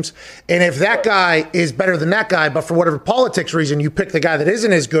special teams. And if that guy is better than that guy, but for whatever politics reason, you pick the guy that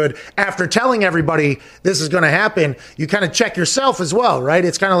isn't as good, after telling everybody this is going to happen, you kind of check yourself as well, right?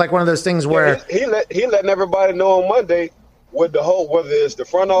 It's kind of like one of those things where he letting everybody know on Monday with the whole, whether it's the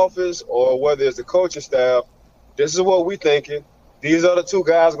front office or whether it's the coaching staff, this is what we thinking. These are the two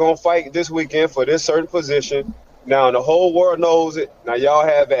guys going to fight this weekend for this certain position. Now, the whole world knows it. Now, y'all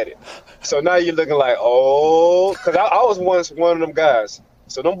have at it. So now you're looking like, oh, because I was once one of them guys.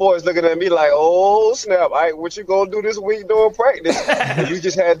 So them boys looking at me like, oh, snap. All right, what you going to do this week during practice? And you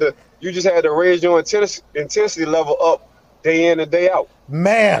just had to raise your intensity level up day in and day out.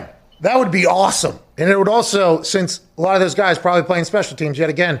 Man, that would be awesome. And it would also, since a lot of those guys probably playing special teams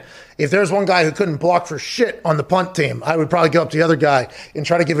yet again, if there's one guy who couldn't block for shit on the punt team, I would probably go up to the other guy and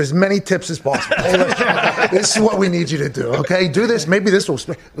try to give as many tips as possible. Hey, look, this is what we need you to do, okay? Do this. Maybe this a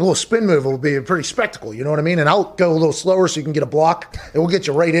little spin move will be a pretty spectacle, you know what I mean? And I'll go a little slower so you can get a block, and we'll get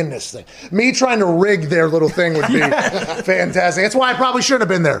you right in this thing. Me trying to rig their little thing would be fantastic. That's why I probably shouldn't have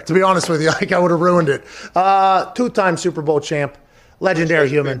been there, to be honest with you. Like, I would have ruined it. Two-time Super Bowl champ, legendary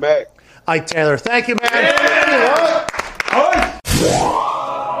human. Ike Taylor. Thank you, man.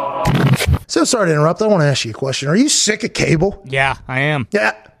 So sorry to interrupt. I want to ask you a question. Are you sick of cable? Yeah, I am.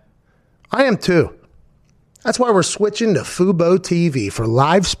 Yeah, I am too. That's why we're switching to Fubo TV for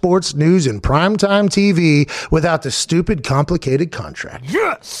live sports news and primetime TV without the stupid, complicated contract.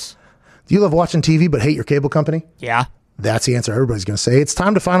 Yes. Do you love watching TV but hate your cable company? Yeah. That's the answer everybody's going to say. It's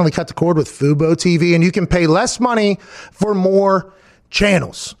time to finally cut the cord with Fubo TV, and you can pay less money for more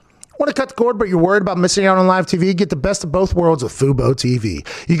channels. Want to cut the cord, but you're worried about missing out on live TV? Get the best of both worlds with Fubo TV.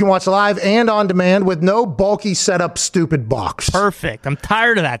 You can watch live and on demand with no bulky setup, stupid box. Perfect. I'm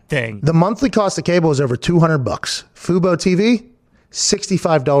tired of that thing. The monthly cost of cable is over $200. Fubo TV,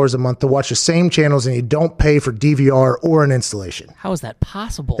 $65 a month to watch the same channels, and you don't pay for DVR or an installation. How is that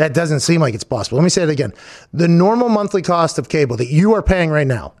possible? That doesn't seem like it's possible. Let me say it again. The normal monthly cost of cable that you are paying right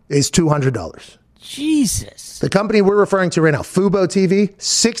now is $200. Jesus. The company we're referring to right now, Fubo TV,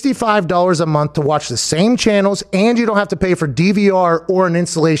 $65 a month to watch the same channels, and you don't have to pay for DVR or an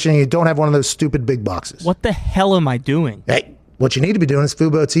installation, and you don't have one of those stupid big boxes. What the hell am I doing? Hey, what you need to be doing is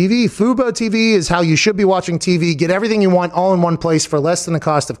Fubo TV. Fubo TV is how you should be watching TV. Get everything you want all in one place for less than the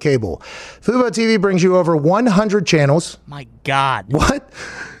cost of cable. Fubo TV brings you over 100 channels. My God. What?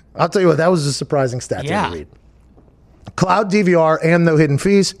 I'll tell you what, that was a surprising stat to read. Cloud DVR and no hidden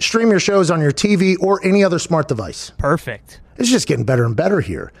fees. Stream your shows on your TV or any other smart device. Perfect. It's just getting better and better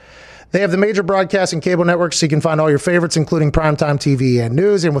here. They have the major broadcast and cable networks, so you can find all your favorites, including primetime TV and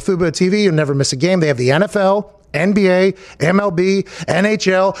news. And with Fubo TV, you'll never miss a game. They have the NFL, NBA, MLB,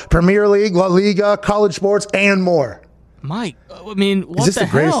 NHL, Premier League, La Liga, college sports, and more. Mike, I mean, what the hell? Is this the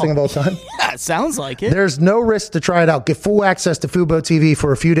greatest thing of all time? Yeah, it sounds like it. There's no risk to try it out. Get full access to Fubo TV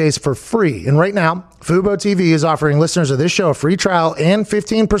for a few days for free. And right now, Fubo TV is offering listeners of this show a free trial and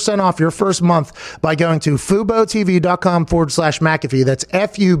 15% off your first month by going to FuboTV.com/McAfee. That's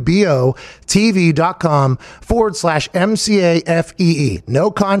FUBOTV.com/MCAFEE.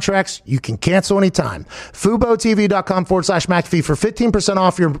 No contracts. You can cancel anytime. FuboTV.com/McAfee for 15%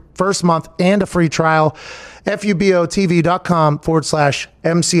 off your first month and a free trial.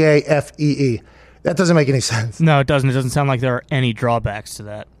 FUBOTV.com/MCAFEE. That doesn't make any sense. No, it doesn't. It doesn't sound like there are any drawbacks to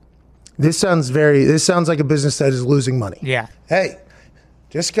that. This sounds like a business that is losing money. Yeah. Hey,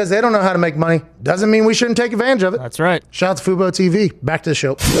 just because they don't know how to make money doesn't mean we shouldn't take advantage of it. That's right. Shout out to Fubo TV. Back to the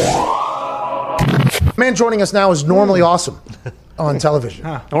show. Man joining us now is normally awesome on television.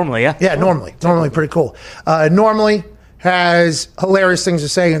 Normally, yeah. Yeah, normally. Normally pretty cool. Normally has hilarious things to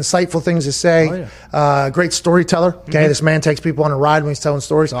say, insightful things to say. Great storyteller. Okay, This man takes people on a ride when he's telling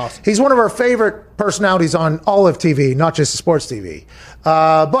stories. Awesome. He's one of our favorite personalities on all of TV, not just the sports TV.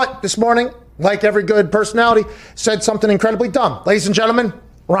 But this morning, like every good personality, said something incredibly dumb. Ladies and gentlemen,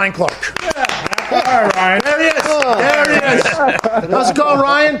 Ryan Clark. All right, Ryan. There he is. There he is. How's it going,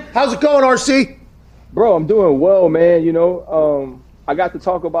 Ryan? How's it going, RC? Bro, I'm doing well, man. You know, I got to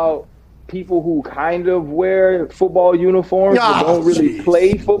talk about people who kind of wear football uniforms but don't really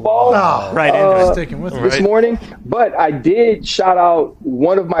play football. Right, sticking with this morning. But I did shout out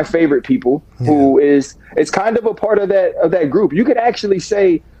one of my favorite people who is kind of a part of that group. You could actually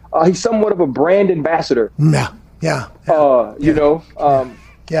say he's somewhat of a brand ambassador. Yeah.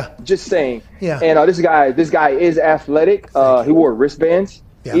 Just saying. Yeah. And this guy is athletic. He wore wristbands.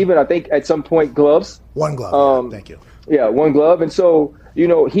 Yeah. Even I think at some point gloves. One glove. Thank you. Yeah, one glove. And so,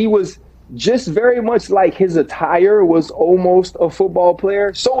 he was just very much like his attire was almost a football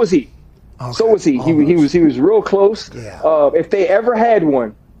player. So was he. Okay. So was he. He was real close. Yeah. If they ever had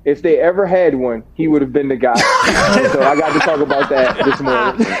one, he would have been the guy. So I got to talk about that this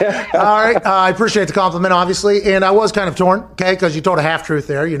morning. All right. I appreciate the compliment, obviously. And I was kind of torn, okay, because you told a half-truth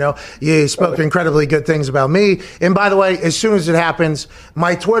there. You spoke incredibly good things about me. And by the way, as soon as it happens,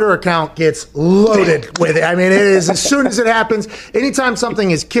 my Twitter account gets loaded with it. I mean, it is as soon as it happens. Anytime something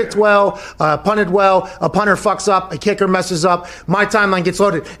is kicked well, punted well, a punter fucks up, a kicker messes up, my timeline gets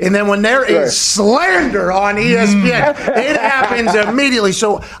loaded. And then when there is slander on ESPN, it happens immediately.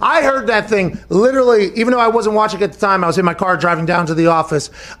 So I heard that thing literally, even though I wasn't watching at the time, I was in my car driving down to the office.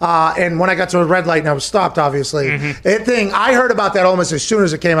 And when I got to a red light and I was stopped, obviously, I heard about that almost as soon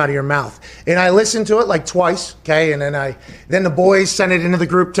as it came out of your mouth. And I listened to it like twice, okay? And then the boys sent it into the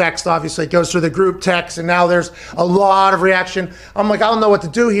group text. Obviously, it goes through the group text, and now there's a lot of reaction. I'm like, I don't know what to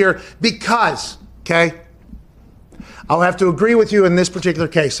do here because, okay, I'll have to agree with you in this particular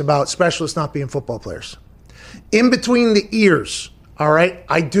case about specialists not being football players. In between the ears, all right,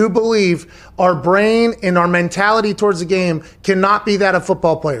 I do believe our brain and our mentality towards the game cannot be that of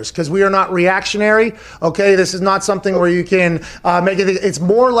football players because we are not reactionary. Okay, this is not something where you can make it. It's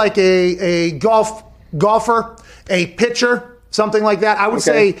more like a golfer, a pitcher, something like that. I would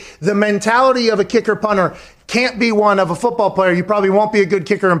say the mentality of a kicker punter can't be one of a football player. You probably won't be a good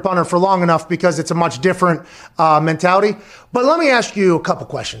kicker and punter for long enough because it's a much different mentality. But let me ask you a couple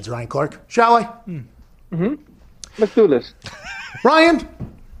questions, Ryan Clark, shall I? Mm-hmm. Let's do this. Ryan,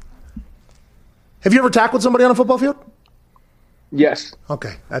 have you ever tackled somebody on a football field? Yes.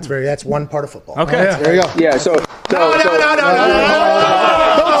 Okay, that's one part of football. Okay, there you go. Yeah. So. No.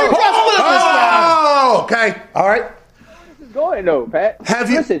 Okay. All right. This is going though, Pat. Have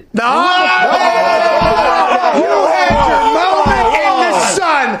you? Listen. No. You had your moment in the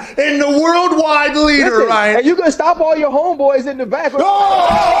sun, in the worldwide leader, Listen, Ryan. And you can stop all your homeboys in the back.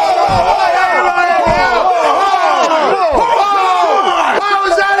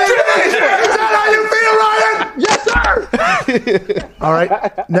 All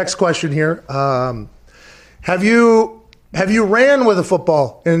right. Next question here. Have you ran with a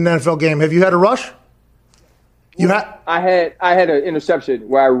football in an NFL game? Have you had a rush? I had an interception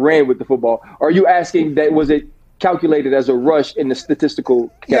where I ran with the football. Are you asking that was it calculated as a rush in the statistical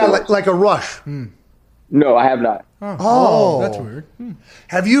category? Yeah, like a rush. No, I have not. Oh, that's weird.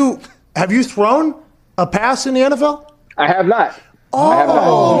 Have you thrown a pass in the NFL? I have not.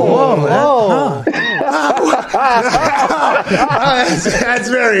 Whoa. That's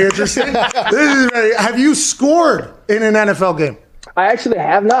very interesting. Have you scored in an NFL game? I actually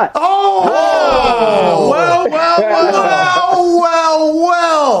have not.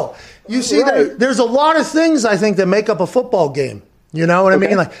 Well. You see, there's a lot of things I think that make up a football game. You know what I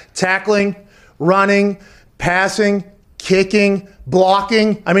mean? Like tackling, running, passing, kicking,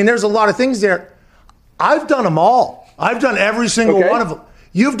 blocking. I mean, there's a lot of things there. I've done them all. I've done every single one of them.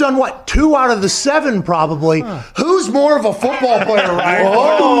 You've done what? 2 out of the 7 probably. Who's more of a football player, Ryan?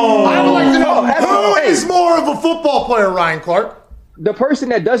 I would like to know who is more of a football player, Ryan Clark? The person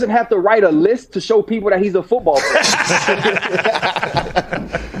that doesn't have to write a list to show people that he's a football player.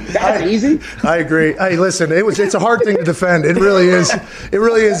 That's easy. I agree. Hey, listen, it's a hard thing to defend. It really is. It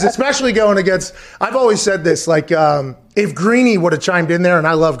really is, especially going against. I've always said this, like if Greeny would have chimed in there, and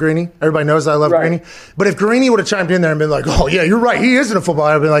I love Greeny. Everybody knows I love Greeny. But if Greeny would have chimed in there and been like, "Oh yeah, you're right. He isn't a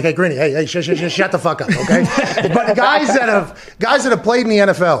footballer," I'd be like, "Hey, Greeny, hey, shut the fuck up, okay?" But guys that have played in the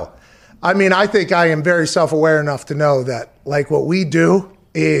NFL. I mean, I think I am very self-aware enough to know that, like, what we do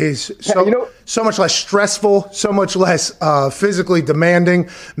is so much less stressful, so much less physically demanding,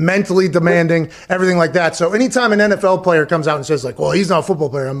 mentally demanding, everything like that. So anytime an NFL player comes out and says, like, well, he's not a football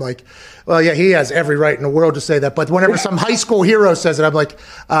player, I'm like, well, yeah, he has every right in the world to say that. But whenever some high school hero says it, I'm like,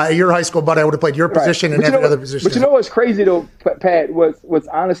 you're high school, but I would have played your position and every other position. But you know what's crazy, though, Pat, what's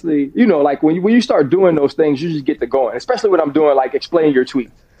honestly, like, when you start doing those things, you just get to going, especially when I'm doing, like, explain your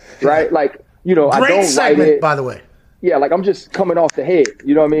tweet. Right? Like, I don't segment, write it. By the way. Yeah, like I'm just coming off the head.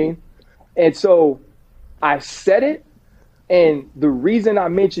 You know what I mean? And so I said it. And the reason I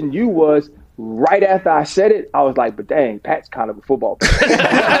mentioned you was right after I said it, I was like, but dang, Pat's kind of a football player.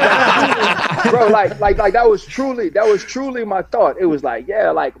 Bro, like that was truly my thought. It was like,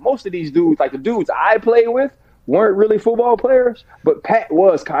 yeah, like most of these dudes, like the dudes I play with, weren't really football players, but Pat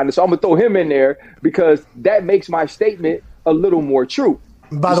was kind of. So I'm going to throw him in there because that makes my statement a little more true.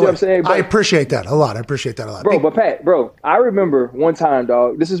 By the way, I appreciate that a lot. Bro, but Pat, I remember one time,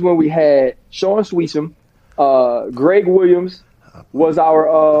 dog, this is when we had Sean Sweetsham, Greg Williams was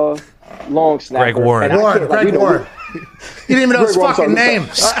our long snapper. Greg Warren. You didn't even know his fucking name.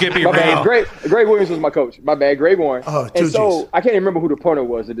 Skippy My bad. Ray. Greg Williams was my coach. My bad. Greg Warren. Oh, and so G's. I can't even remember who the punter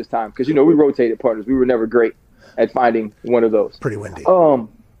was at this time because, we rotated punters. We were never great at finding one of those. Pretty windy.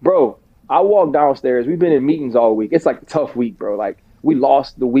 Bro, I walked downstairs. We've been in meetings all week. It's like a tough week, bro. Like, we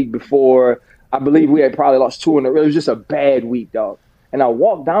lost the week before. I believe we had probably lost 2 in a row. It was just a bad week, dog. And I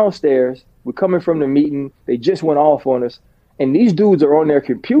walked downstairs. We're coming from the meeting. They just went off on us. And these dudes are on their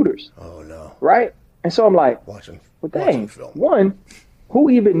computers. Oh, no. Right? And so I'm like, Watching dang, film. 1, who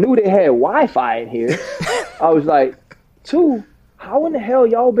even knew they had Wi-Fi in here? I was like, 2, how in the hell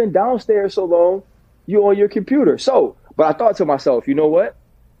y'all been downstairs so long? You on your computer. So, but I thought to myself, you know what?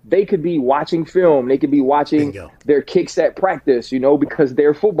 They could be watching film. They could be watching their kicks at practice, because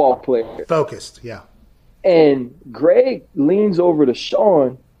they're football players. Focused, yeah. And Greg leans over to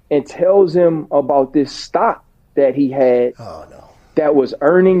Sean and tells him about this stock that he had that was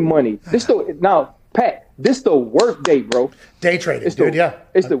earning money. Now, Pat, this the work day, bro. Day trading, It's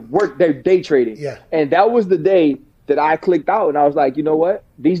the work day trading. Yeah. And that was the day that I clicked out and I was like, you know what?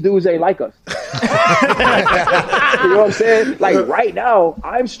 These dudes ain't like us. You know what I'm saying? Like right now,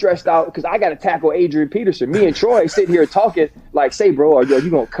 I'm stressed out because I got to tackle Adrian Peterson. Me and Troy sitting here talking like, say, bro, are you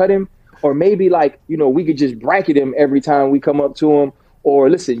going to cut him? Or maybe we could just bracket him every time we come up to him. Or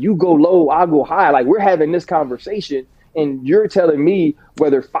listen, you go low, I'll go high. Like we're having this conversation and you're telling me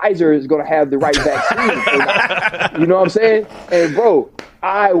whether Pfizer is going to have the right vaccine or not. You know what I'm saying? And bro,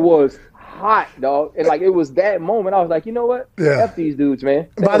 I was hot, dog. And it was that moment. I was like, you know what? Yeah. F these dudes, man.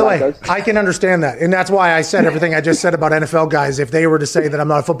 By the way, I can understand that. And that's why I said everything I just said about NFL guys. If they were to say that I'm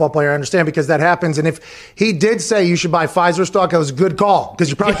not a football player, I understand because that happens. And if he did say you should buy Pfizer stock, that was a good call because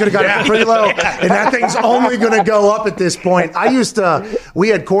you probably could have got it pretty low. And that thing's only going to go up at this point. We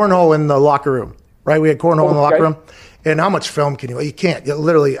had cornhole in the locker room, right? We had cornhole in the locker room. And how much film can you can't.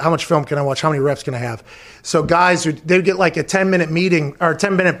 Literally, how much film can I watch? How many reps can I have? So guys, they'd get like a 10-minute meeting or a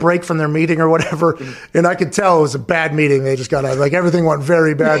 10-minute break from their meeting or whatever. And I could tell it was a bad meeting. They just got out. Like everything went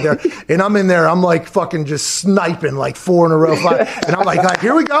very bad there. And I'm in there. I'm like fucking just sniping like 4 in a row. 5. And I'm like,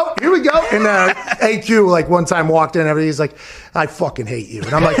 here we go. And AQ one time walked in. He's like, I fucking hate you.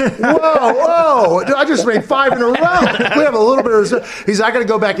 And I'm like, whoa. I just made 5 in a row. We have a little bit of. He's not going to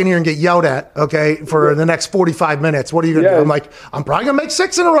go back in here and get yelled at, okay, for the next 45 minutes. What are you going to do? I'm like, I'm probably going to make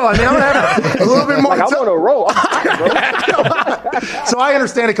 6 in a row. I mean, I'm going to have a little bit more. I'm on a roll. So I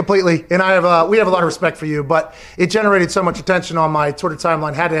understand it completely, and we have a lot of respect for you, but it generated so much attention on my Twitter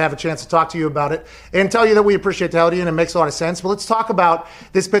timeline. Had to have a chance to talk to you about it and tell you that we appreciate the hell out of you, and it makes a lot of sense. But let's talk about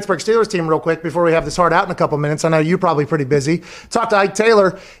this Pittsburgh Steelers team real quick before we have this hard out in a couple minutes. I know you're probably pretty busy. Talked to Ike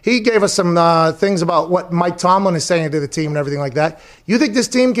Taylor. He gave us some things about what Mike Tomlin is saying to the team and everything like that. You think this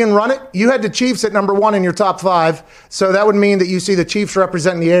team can run it? You had the Chiefs at number 1 in your top 5, so that would mean that you see the Chiefs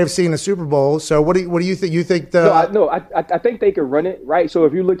representing the AFC in the Super Bowl. So what do you think? You think I think they can run it, right? So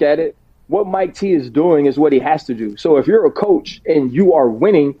if you look at it, what Mike T is doing is what he has to do. So if you're a coach and you are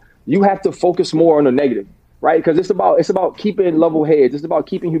winning, you have to focus more on the negative, right? Because it's about keeping level heads. It's about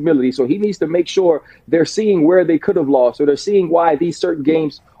keeping humility. So he needs to make sure they're seeing where they could have lost or they're seeing why these certain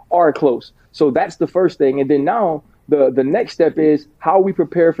games are close. So that's the first thing. And then now the next step is how we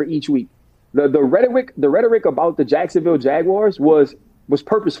prepare for each week. The rhetoric about the Jacksonville Jaguars was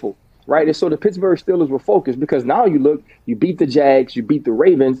purposeful. Right. And so the Pittsburgh Steelers were focused because now you beat the Jags, you beat the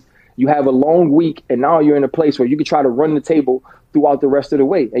Ravens, you have a long week, and now you're in a place where you can try to run the table throughout the rest of the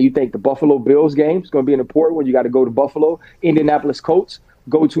way. And you think the Buffalo Bills game is going to be an important one. You got to go to Buffalo, Indianapolis Colts,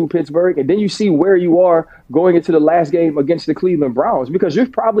 go to Pittsburgh, and then you see where you are going into the last game against the Cleveland Browns because you're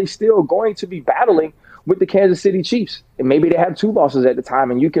probably still going to be battling with the Kansas City Chiefs. And maybe they have 2 losses at the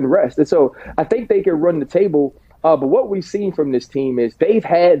time and you can rest. And so I think they can run the table. But what we've seen from this team is they've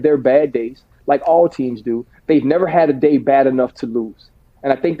had their bad days, like all teams do. They've never had a day bad enough to lose.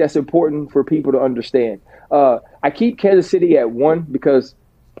 And I think that's important for people to understand. I keep Kansas City at 1 because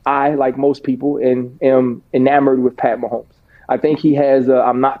I, like most people, am enamored with Pat Mahomes. I think he has a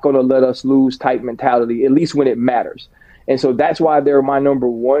I'm not going to let us lose type mentality, at least when it matters. And so that's why they're my number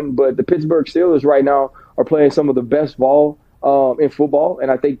 1. But the Pittsburgh Steelers right now are playing some of the best ball in football.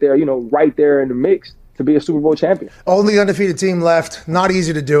 And I think they're, right there in the mix to be a Super Bowl champion. Only undefeated team left. Not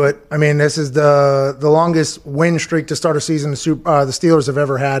easy to do it. I mean, this is the longest win streak to start a season the Steelers have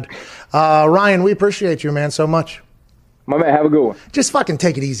ever had. Ryan, we appreciate you, man, so much. My man, have a good one. Just fucking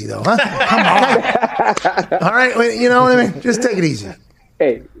take it easy, though, huh? Come on. All right? You know what I mean? Just take it easy.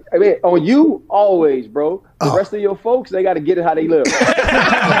 Hey, I mean, on you, always, bro. The rest of your folks, they got to get it how they live.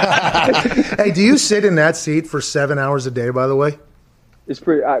 Hey, do you sit in that seat for 7 hours a day, by the way? It's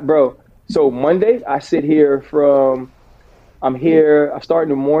pretty, bro. So Monday, I sit here I start in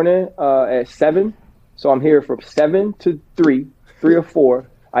the morning at 7. So I'm here from 7 to 3 or 4.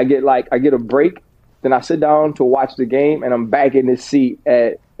 I get a break. Then I sit down to watch the game, and I'm back in this seat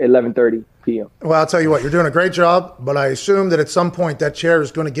at 11:30 p.m. Well, I'll tell you what, you're doing a great job, but I assume that at some point that chair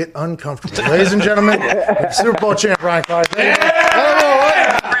is going to get uncomfortable. Ladies and gentlemen, Super Bowl champ Ryan Clark.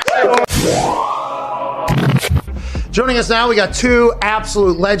 Joining us now, we got two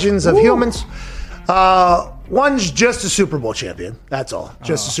absolute legends of humans. One's just a Super Bowl champion. That's all.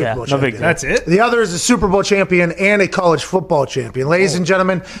 Just a Super Bowl champion. That's it? The other is a Super Bowl champion and a college football champion. Ladies and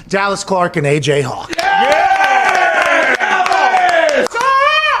gentlemen, Dallas Clark and AJ Hawk.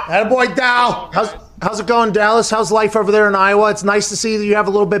 Attaboy, Dal. How's it going, Dallas? How's life over there in Iowa? It's nice to see that you have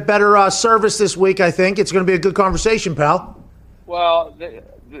a little bit better service this week, I think. It's going to be a good conversation, pal. Well,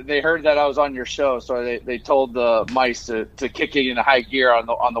 they heard that I was on your show, so they told the mice to kick it into high gear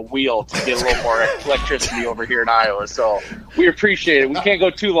on the wheel to get a little more electricity over here in Iowa. So we appreciate it. We can't go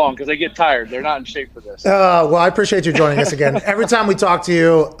too long because they get tired. They're not in shape for this. Well, I appreciate you joining us again. Every time we talk to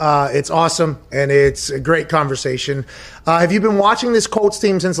you, it's awesome, and it's a great conversation. Have you been watching this Colts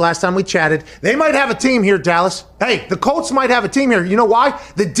team since last time we chatted? They might have a team here, Dallas. Hey, the Colts might have a team here. You know why?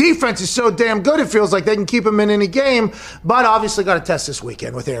 The defense is so damn good, it feels like they can keep them in any game, but obviously got to test this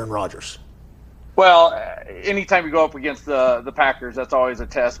weekend with Aaron Rodgers. Well, anytime you go up against the Packers, that's always a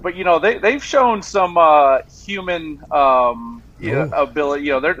test. But, they've shown some human ability.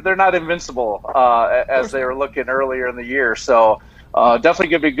 They're not invincible as they were looking earlier in the year. So definitely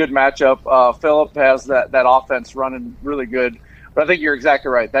going to be a good matchup. Phillip has that offense running really good. But I think you're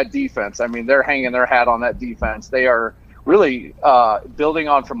exactly right. That defense, I mean, they're hanging their hat on that defense. They are really building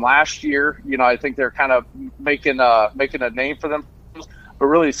on from last year. I think they're kind of making a name for them, but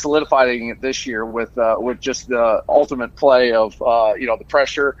really solidifying it this year with just the ultimate play of the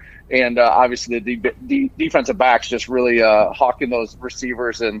pressure and obviously the defensive backs just really hawking those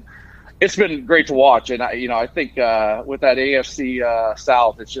receivers, and it's been great to watch. And I think with that AFC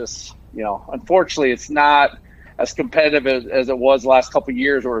South, it's just unfortunately it's not as competitive as it was the last couple of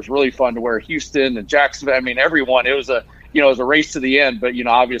years, where it was really fun to wear Houston and Jacksonville. I mean, everyone. It was a race to the end, but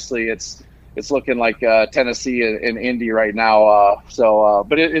obviously it's looking like Tennessee and Indy right now.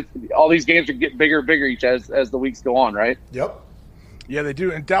 But all these games are getting bigger and bigger each as the weeks go on, right? Yep. Yeah, they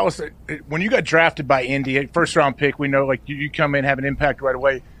do. And Dallas, when you got drafted by Indy, first round pick, we know like you come in, have an impact right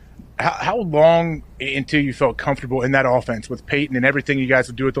away. How long until you felt comfortable in that offense with Peyton and everything you guys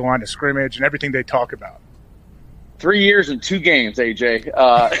would do at the line of scrimmage and everything they talk about? 3 years and 2 games, AJ.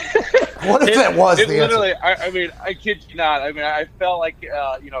 What if that was the literally, answer? I mean, I kid you not. I mean, I felt like,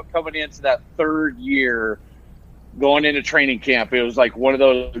 coming into that third year, going into training camp, it was like one of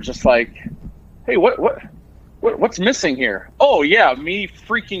those just like, hey, what's missing here? Oh, yeah, me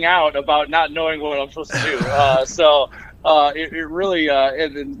freaking out about not knowing what I'm supposed to do. It really,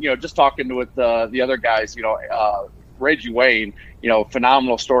 and then, just talking with the other guys, Reggie Wayne,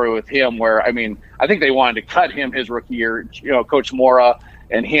 phenomenal story with him where, I mean, I think they wanted to cut him his rookie year. Coach Mora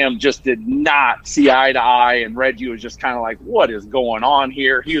and him just did not see eye to eye. And Reggie was just kind of like, what is going on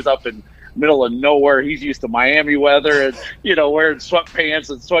here? He was up in middle of nowhere. He's used to Miami weather and, wearing sweatpants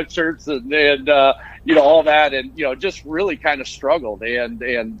and sweatshirts and all that. And, just really kind of struggled. And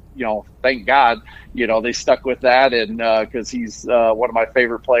thank God, they stuck with that. And because he's one of my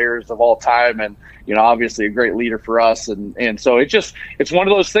favorite players of all time. And, obviously a great leader for us. And so it's one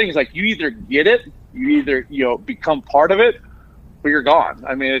of those things, like you either get it, you either, become part of it, or you're gone.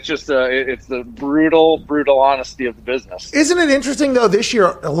 I mean, it's just it's the brutal honesty of the business. Isn't it interesting, though, this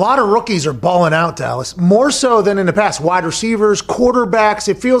year, a lot of rookies are balling out, Dallas, more so than in the past. Wide receivers, quarterbacks,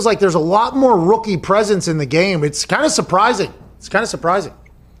 it feels like there's a lot more rookie presence in the game. It's kind of surprising.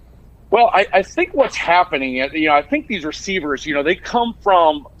 Well, I think what's happening, I think these receivers, they come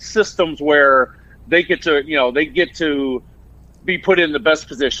from systems where they get to be put in the best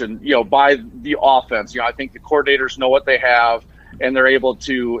position, by the offense. I think the coordinators know what they have, and they're able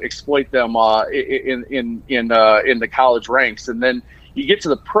to exploit them in the college ranks. And then you get to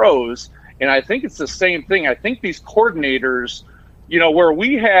the pros, and I think it's the same thing. I think these coordinators, where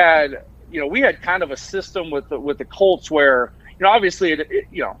we had kind of a system with the Colts where, obviously,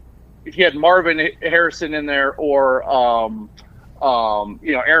 if you had Marvin Harrison in there or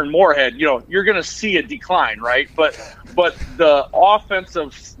Aaron Moorhead, you're going to see a decline, right? But the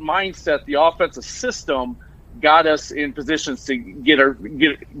offensive mindset, the offensive system got us in positions to get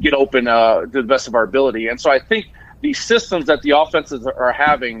open to the best of our ability. And so I think these systems that the offenses are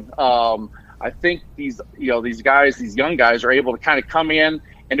having, I think these guys, these young guys, are able to kind of come in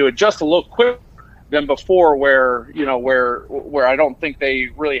and to adjust a little quicker than before, where I don't think they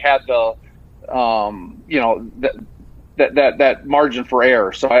really had the that margin for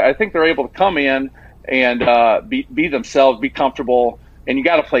error. So I think they're able to come in, and be themselves, be comfortable. And you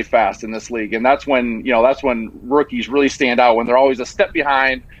got to play fast in this league. And that's when rookies really stand out, when they're always a step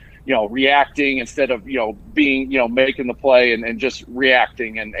behind, reacting instead of, being, making the play and just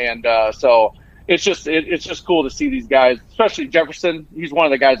reacting. So it's just cool to see these guys, especially Jefferson. He's one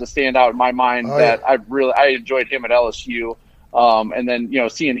of the guys that stand out in my mind I enjoyed him at LSU. And then,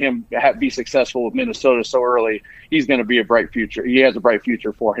 seeing him be successful with Minnesota so early, he's going to be a bright future. He has a bright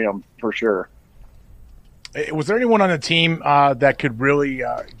future for him for sure. Was there anyone on the team that could really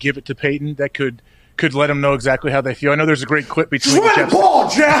give it to Peyton, that could let him know exactly how they feel? I know there's a great clip between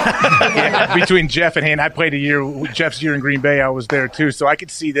between Jeff and Han. I played Jeff's year in Green Bay. I was there too, so I could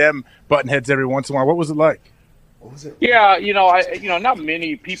see them butting heads every once in a while. What was it like? Yeah, not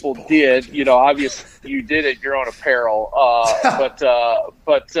many people did. Obviously you did it your own apparel. But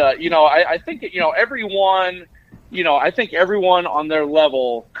I think everyone. I think everyone on their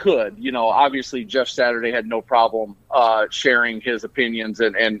level could. Obviously Jeff Saturday had no problem sharing his opinions,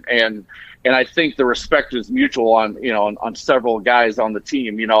 and I think the respect is mutual on several guys on the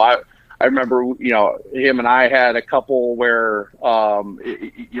team. I remember him and I had a couple where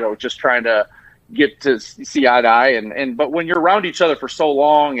just trying to get to see eye to eye, but when you're around each other for so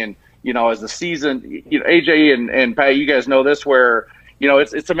long, and as the season, AJ and Pat, you guys know this, where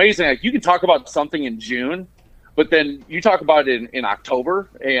it's amazing. Like, you can talk about something in June, but then you talk about it in October,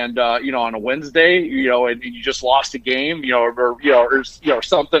 and on a Wednesday, and you just lost a game, or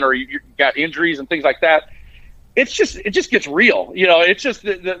something, or you got injuries and things like that. It just gets real. It's just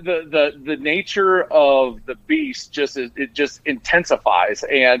the nature of the beast it just intensifies,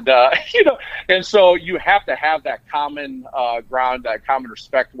 and and so you have to have that common ground, that common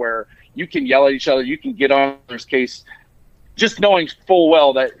respect, where you can yell at each other, you can get on their case, just knowing full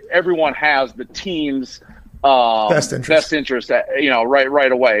well that everyone has the team's best interest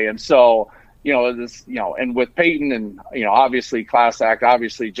right away. And so and with Peyton, and obviously Class Act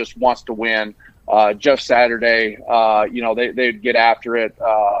obviously just wants to win. Jeff Saturday, they'd get after it.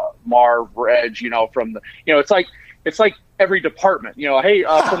 Marv, Reg, from the it's like every department, hey,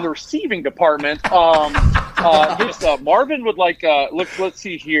 from the receiving department, Marvin would like let's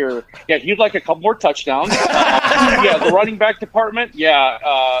see here, he'd like a couple more touchdowns. The running back department,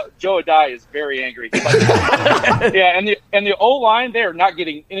 Joe Adai is very angry. And the O line, they're not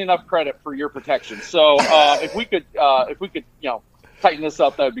getting enough credit for your protection. So if we could tighten this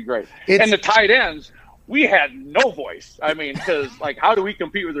up, that would be great. And the tight ends, we had no voice. I mean, because how do we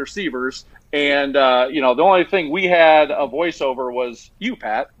compete with receivers? And the only thing we had a voice over was you,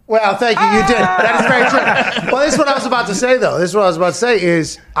 Pat. Well, thank you. You did. That is very true. Well, this is what I was about to say, though. This is what I was about to say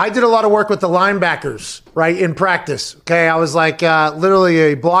is I did a lot of work with the linebackers, right, in practice. Okay, I was literally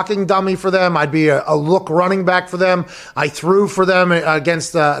a blocking dummy for them. I'd be a look running back for them. I threw for them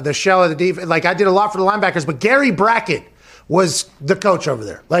against the shell of the defense. I did a lot for the linebackers. But Gary Brackett was the coach over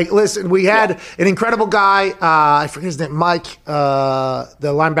there. Listen, we had an incredible guy. I forget his name, Mike, the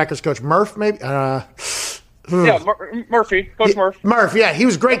linebackers coach, Murph, maybe? Murphy, Coach Murph. Murph, he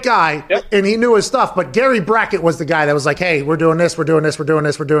was a great guy, and he knew his stuff. But Gary Brackett was the guy that was like, hey, we're doing this, we're doing this, we're doing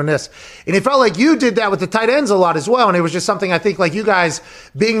this, we're doing this. And it felt like you did that with the tight ends a lot as well. And it was just something I think, you guys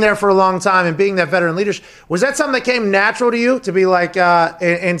being there for a long time and being that veteran leadership, was that something that came natural to you to be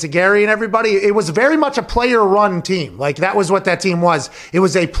and to Gary and everybody? It was very much a player-run team. That was what that team was. It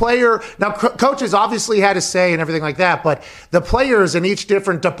was a player. Now, coaches obviously had a say and everything like that, but the players in each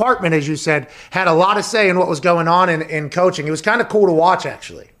different department, as you said, had a lot of say in what was going on in coaching. It was kind of cool to watch,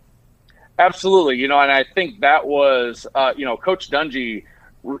 actually. Absolutely. And I think that was, Coach Dungy,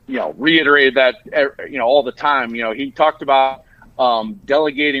 reiterated that, all the time. He talked about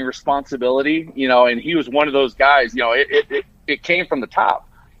delegating responsibility, and he was one of those guys, it came from the top.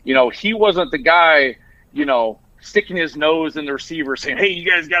 He wasn't the guy, sticking his nose in the receiver saying, hey, you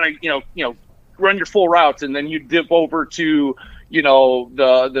guys got to, run your full routes. And then you dip over to,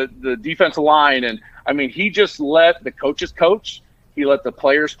 the defensive line. And I mean, he just let the coaches coach. He let the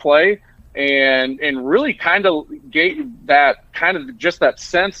players play, and really kind of gave that kind of just that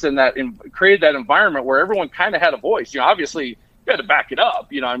sense and created that environment where everyone kind of had a voice. Obviously you had to back it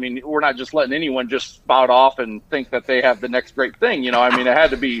up. I mean, we're not just letting anyone just spout off and think that they have the next great thing. I mean, it had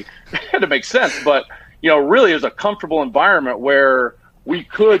to make sense. But really, it was a comfortable environment where we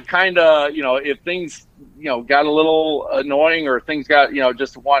could kind of, if things got a little annoying or things got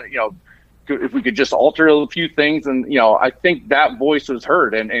if we could just alter a few things. And, I think that voice was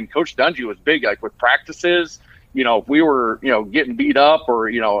heard. And Coach Dungy was big, with practices, if we were, getting beat up or,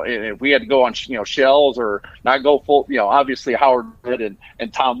 if we had to go on, shells or not go full, obviously Howard did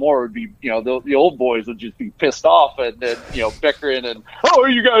and Tom Moore would be, the old boys would just be pissed off and then, bickering and, oh,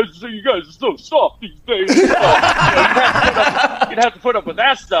 you guys are so soft these days. So, you'd have to put up with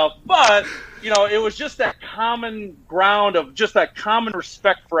that stuff. But, it was just that common ground of just that common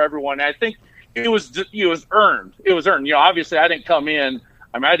respect for everyone. And I think it was earned. It was earned. Obviously I didn't come in.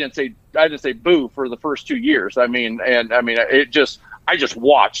 I didn't say boo for the first 2 years. I just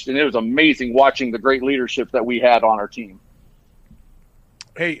watched, and it was amazing watching the great leadership that we had on our team.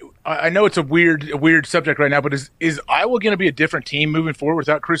 Hey, I know it's a weird subject right now, but is Iowa going to be a different team moving forward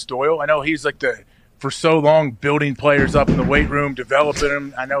without Chris Doyle? I know he's for so long building players up in the weight room, developing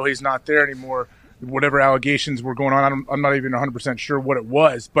them. I know he's not there anymore. Whatever allegations were going on, I'm not even 100% sure what it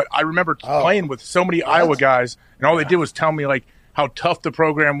was, but I remember playing with so many Iowa guys, and all they did was tell me how tough the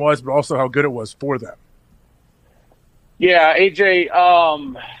program was, but also how good it was for them. Yeah, AJ.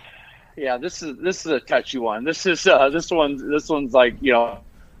 This is a touchy one. This one's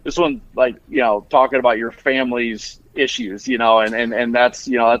talking about your family's issues, and that's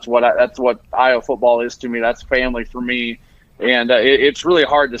what Iowa football is to me. That's family for me, and it's really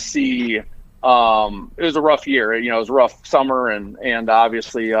hard to see. It was a rough year. It was a rough summer and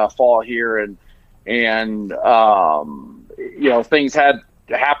obviously fall here and things had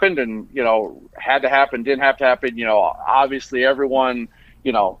happened and, had to happen, didn't have to happen. Obviously everyone,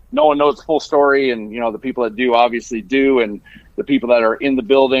 no one knows the full story and, the people that do obviously do. And the people that are in the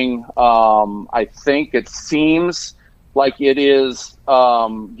building, I think it seems like it is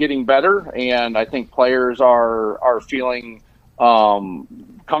getting better. And I think players are feeling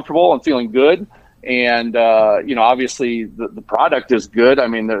comfortable and feeling good. And, obviously the product is good. I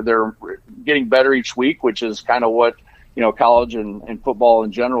mean, they're getting better each week, which is kind of what, college and football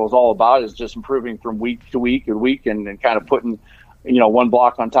in general is all about, is just improving from week to week and kind of putting, one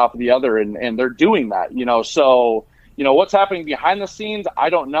block on top of the other. And they're doing that, so, what's happening behind the scenes, I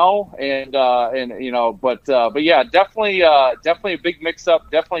don't know. But yeah, definitely a big mix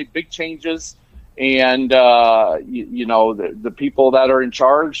up, definitely big changes. And, the people that are in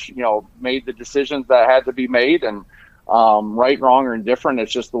charge, made the decisions that had to be made and, right, wrong, or indifferent.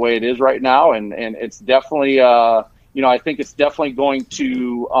 It's just the way it is right now. And it's definitely, I think it's definitely going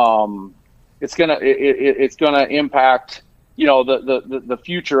to, it's going to impact, the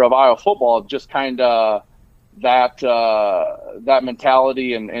future of Iowa football, just kind of that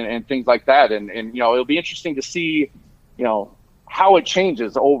mentality and things like that. And, it'll be interesting to see, how it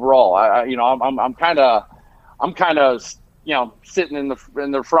changes overall. I'm kind of sitting in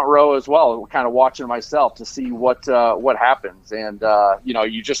the front row as well, kind of watching myself to see what happens. And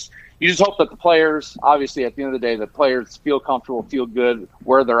you just hope that the players, obviously at the end of the day, the players feel comfortable, feel good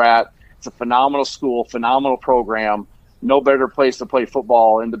where they're at. It's a phenomenal school, phenomenal program. No better place to play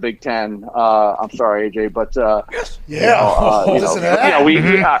football in the Big Ten. I'm sorry, AJ, but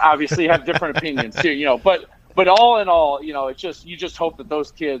we obviously have different opinions too. But all in all, it's just, you just hope that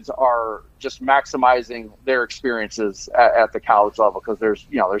those kids are just maximizing their experiences at the college level, because there's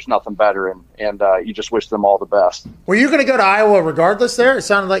nothing better, and you just wish them all the best. Were you going to go to Iowa regardless there? It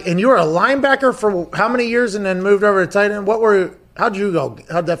sounded like, and you were a linebacker for how many years and then moved over to tight end? How'd you go?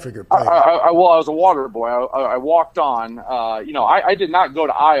 How'd that figure play? I was a water boy. I walked on. I did not go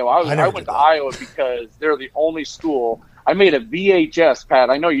to Iowa. I went to Iowa because they're the only school. I made a VHS,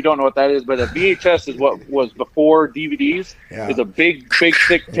 Pat. I know you don't know what that is, but a VHS is what was before DVDs. Yeah. It's a big,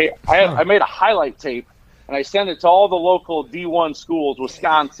 thick tape. I made a highlight tape, and I sent it to all the local D1 schools,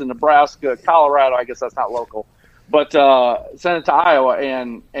 Wisconsin, Nebraska, Colorado. I guess that's not local. But sent it to Iowa,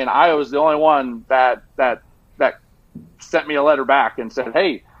 and Iowa was the only one that sent me a letter back and said,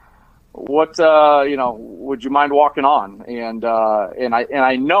 hey, what, would you mind walking on? And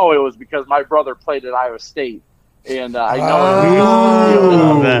I know it was because my brother played at Iowa State. And I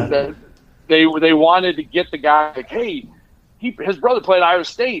know that they wanted to get the guy, like, hey, his brother played Iowa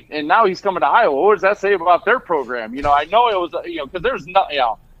State, and now he's coming to Iowa. What does that say about their program? I know it was, because there's not,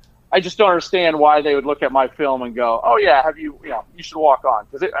 I just don't understand why they would look at my film and go, oh yeah, you should walk on,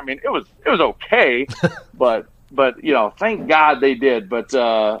 because it was okay, but thank God they did. But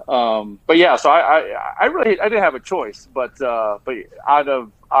yeah, so I really didn't have a choice, but out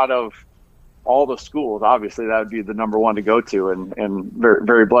of all the schools, obviously that would be the number one to go to, and very,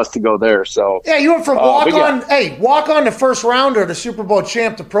 very blessed to go there. So yeah, you went from walk on to first rounder to Super Bowl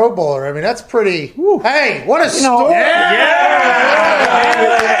champ to Pro Bowler. I mean, that's pretty. Hey, what a story!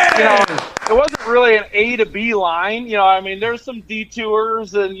 wasn't really an A to B line. There's some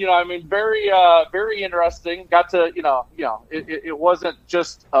detours and, very interesting. Got to, it wasn't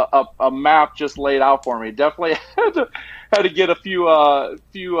just a map just laid out for me. Definitely had to get a few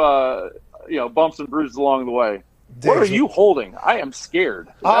bumps and bruises along the way. What are you holding? I am scared.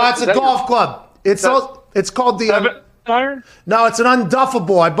 It's a golf club. It's called the iron? No, it's an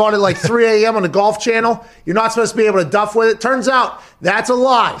unduffable. I bought it like 3 a.m. on the Golf Channel. You're not supposed to be able to duff with it. Turns out that's a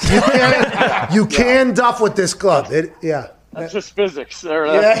lie. You can duff with this club. That's just physics.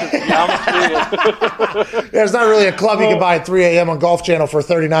 That's just geometry. There's not really a club you can buy at 3 a.m. on Golf Channel for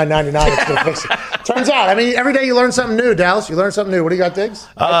 $39.99 that's going to fix it. Turns out, every day you learn something new, Dallas. You learn something new. What do you got, Diggs?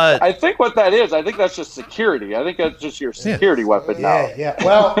 I think what that is, I think that's just security. I think that's just your security weapon now. Yeah.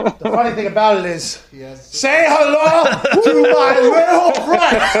 Well, the funny thing about it is, say hello to my little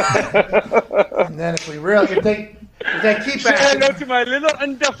friend. And then if they keep Say hello to my little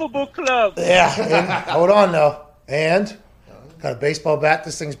unduffable club. Yeah. And, hold on, though. And got a baseball bat.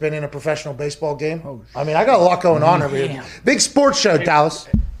 This thing's been in a professional baseball game. I got a lot going on over here. Big sports show, Dallas.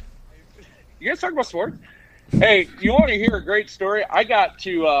 You guys talk about sports? Hey, you want to hear a great story? I got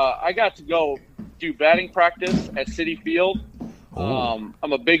to go do batting practice at Citi Field. I'm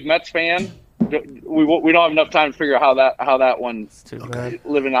a big Mets fan. We don't have enough time to figure out how that one.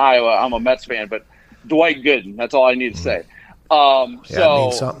 Live in Iowa, I'm a Mets fan, but Dwight Gooden. That's all I need to say. It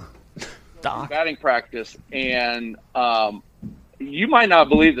means something. Batting practice, and you might not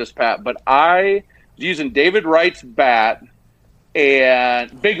believe this, Pat, but I was using David Wright's bat.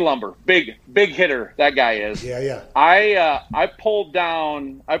 And big lumber, big hitter. That guy is. Yeah. I pulled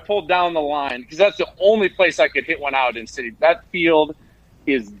down the line because that's the only place I could hit one out in City. That field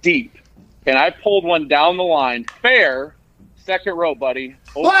is deep, and I pulled one down the line, fair, second row, buddy.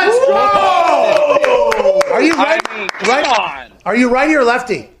 Let's go! Are you right? Come on. Are you righty or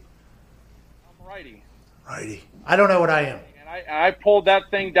lefty? I'm righty. Righty. I don't know what I am. And I pulled that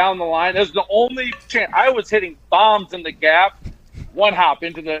thing down the line. It was the only chance. I was hitting bombs in the gap. One hop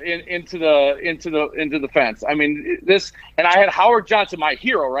into the fence. And I had Howard Johnson, my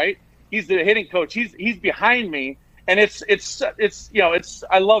hero, right? He's the hitting coach. He's behind me, and it's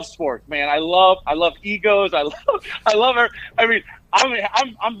I love sports, man. I love egos. I love her. I'm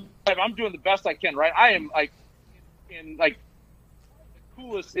doing the best I can, right? I am in the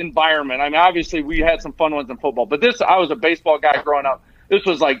coolest environment. Obviously we had some fun ones in football, but I was a baseball guy growing up. This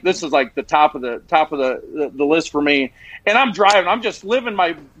is like the top of the list for me. And I'm driving. I'm just living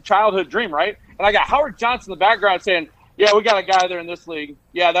my childhood dream, right? And I got Howard Johnson in the background saying, "Yeah, we got a guy there in this league.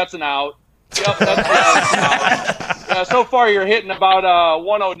 Yeah, that's an out. Yep, that's an out. Yeah, so far you're hitting about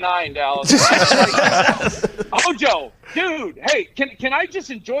 109, Dallas." Hojo, dude, hey, can I just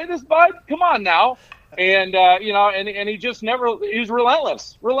enjoy this, bud? Come on now. And and he just he's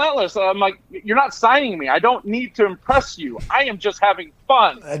relentless. I'm like, you're not signing me. I don't need to impress you. I am just having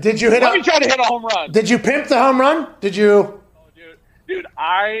fun. Did you hit? Let me try to hit a home run. Did you pimp the home run? Did you? Oh, dude,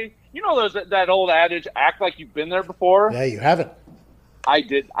 that old adage, act like you've been there before. Yeah, you haven't. I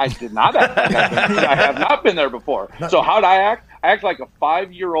did not act like I have not been there before. So how'd I act? I act like a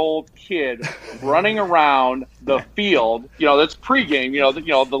 5-year-old kid running around the field. That's pregame.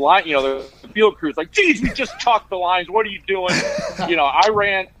 The line. The field crew's like, "Geez, we just chalked the lines. What are you doing?" I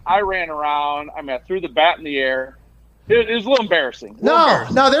ran around. I threw the bat in the air. It was a little embarrassing. No,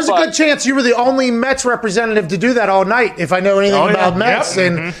 there's a good chance you were the only Mets representative to do that all night, if I know anything about Mets.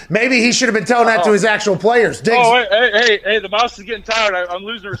 Yep. And maybe he should have been telling that to his actual players. Diggs. Oh, hey, the mouse is getting tired. I'm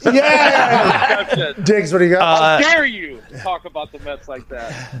losing respect. Yeah. Diggs, what do you got? How dare you talk about the Mets like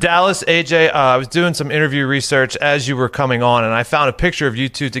that? Dallas, AJ, I was doing some interview research as you were coming on, and I found a picture of you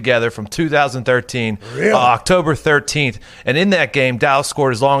two together from 2013, October 13th. And in that game, Dallas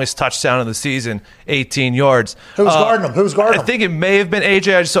scored his longest touchdown of the season, 18 yards. Who's guarding him? I think it may have been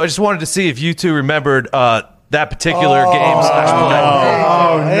AJ. I just wanted to see if you two remembered that particular game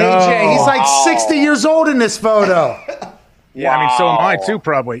 /play. AJ, he's like 60 years old in this photo. Yeah, so am I too,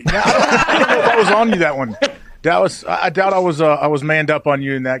 probably. Yeah, I don't know if I was on you that one, Dallas. I doubt I was manned up on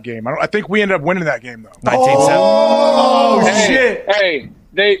you in that game. I think we ended up winning that game though. 19-7. Oh shit! Hey,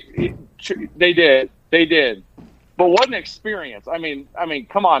 they did. But what an experience! I mean,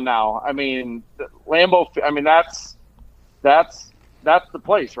 come on now. Lambeau. That's the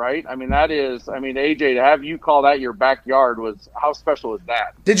place, right? That is. AJ, to have you call that your backyard was how special is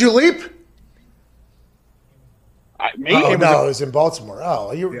that? Did you leap? Me? Oh, no, it was in Baltimore.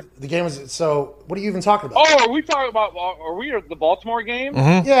 Oh, the game was. So, what are you even talking about? Oh, are we talking about? Are we at the Baltimore game?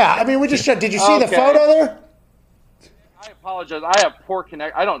 Mm-hmm. Yeah, we just. Did you see the photo there? I apologize. I have poor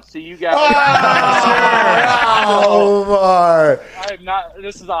connection. I don't see you guys. Oh, Omar. I am not.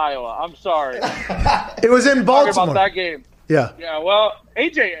 This is Iowa. I'm sorry. It was in Baltimore. Talking about that game. Yeah. Yeah. Well,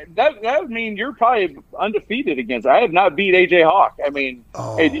 AJ, that would mean you're probably undefeated against. I have not beat AJ Hawk. I mean,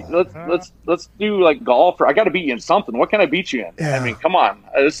 hey, let's do like golf. Or I got to beat you in something. What can I beat you in? Yeah. I mean, come on.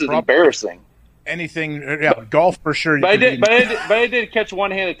 This is embarrassing. Anything, golf for sure. But I did catch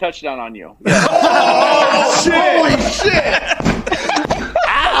one-handed touchdown on you. Yeah. Holy shit!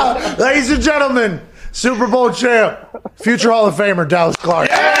 Ladies and gentlemen, Super Bowl champ, future Hall of Famer, Dallas Clark.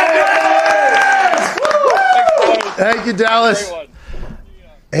 Thank you, Dallas.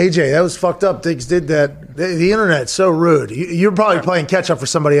 AJ, that was fucked up. Diggs did that. The internet's so rude. You're probably playing catch up for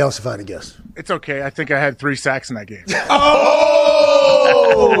somebody else, if I had to guess. It's okay. I think I had 3 sacks in that game.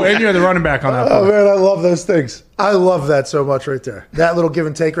 Oh, and you're the running back on that play. Oh, man, I love those things. I love that so much right there. That little give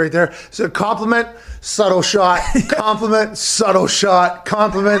and take right there. So compliment, subtle shot, compliment, subtle shot,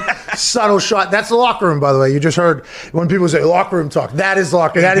 compliment, subtle shot. That's the locker room, by the way. You just heard when people say locker room talk. That is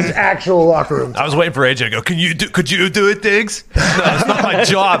locker. That is actual locker room talk. I was waiting for AJ to go, could you do it, Diggs? No, it's not my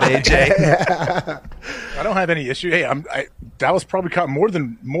job, AJ. I don't have any issue. Hey, Dallas probably caught more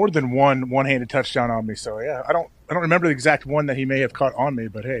than one-handed touchdown on me. So yeah, I don't remember the exact one that he may have caught on me.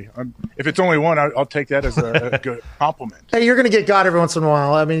 But hey, if it's only one, I'll take that as a good compliment. Hey, you're going to get got every once in a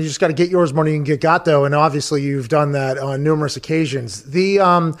while. I mean, you just got to get yours more than you can get got, though. And obviously, you've done that on numerous occasions. Did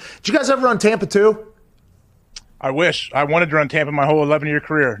you guys ever run Tampa too? I wish. I wanted to run Tampa my whole 11-year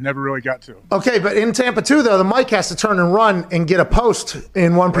career. Never really got to. Okay, but in Tampa too, though, the Mike has to turn and run and get a post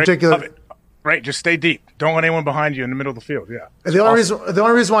in one particular. Love it. Right, just stay deep. Don't let anyone behind you in the middle of the field. Yeah. The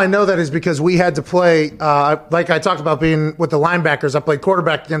only reason why I know that is because we had to play, like I talked about being with the linebackers. I played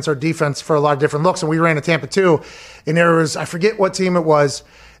quarterback against our defense for a lot of different looks, and we ran a Tampa 2, and there was, I forget what team it was.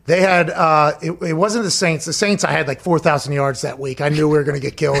 They had, it wasn't the Saints. The Saints, I had like 4,000 yards that week. I knew we were going to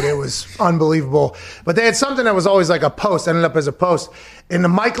get killed. It was unbelievable. But they had something that was always like a post, ended up as a post. And the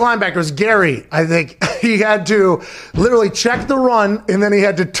Mike linebackers, Gary, I think he had to literally check the run, and then he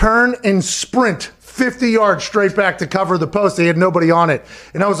had to turn and sprint 50 yards straight back to cover the post. They had nobody on it.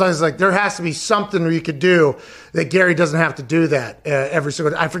 And I was always like, there has to be something you could do that Gary doesn't have to do that every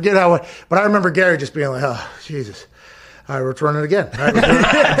single time. I forget how, but I remember Gary just being like, oh, Jesus. All right, we're running it again. All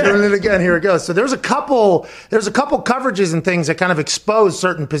right, we're doing it again. Here it goes. So there's a couple coverages and things that kind of expose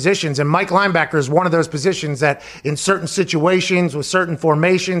certain positions, and Mike linebacker is one of those positions that in certain situations with certain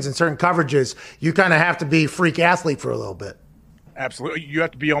formations and certain coverages, you kind of have to be freak athlete for a little bit. Absolutely. You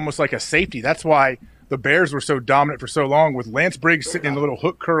have to be almost like a safety. That's why the Bears were so dominant for so long with Lance Briggs sitting in the little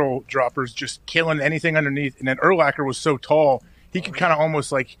hook curl droppers, just killing anything underneath. And then Urlacher was so tall, he could kind of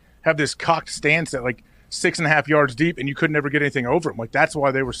almost like have this cocked stance at like 6.5 yards deep, and you could never get anything over him. Like, that's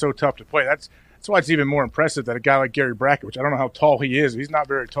why they were so tough to play. That's why it's even more impressive that a guy like Gary Brackett, which I don't know how tall he is, he's not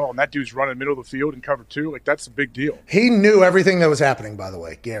very tall, and that dude's running middle of the field in cover 2. Like, that's a big deal. He knew everything that was happening, by the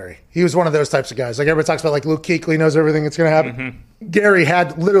way, Gary. He was one of those types of guys. Like, everybody talks about, like, Luke Kuechly knows everything that's going to happen. Mm-hmm. Gary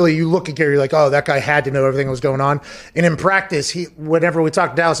had, literally, you look at Gary, like, oh, that guy had to know everything that was going on. And in practice, whenever we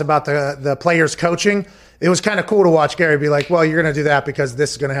talked to Dallas about the players coaching, it was kind of cool to watch Gary be like, well, you're going to do that because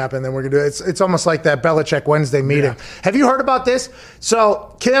this is going to happen. Then we're going to do it. It's almost like that Belichick Wednesday meeting. Yeah. Have you heard about this?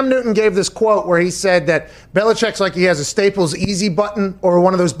 So Cam Newton gave this quote where he said that Belichick's like he has a Staples Easy button or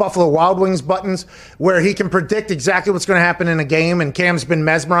one of those Buffalo Wild Wings buttons where he can predict exactly what's going to happen in a game, and Cam's been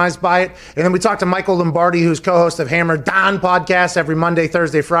mesmerized by it. And then we talked to Michael Lombardi, who's co-host of Hammer Don podcast every Monday,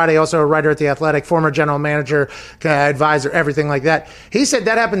 Thursday, Friday, also a writer at The Athletic, former general manager, advisor, everything like that. He said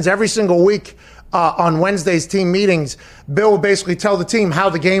that happens every single week. On Wednesday's team meetings, Bill will basically tell the team how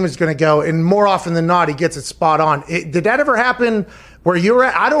the game is going to go, and more often than not, he gets it spot on. Did that ever happen where you were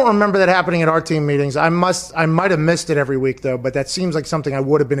at? I don't remember that happening at our team meetings. I might have missed it every week, though, but that seems like something I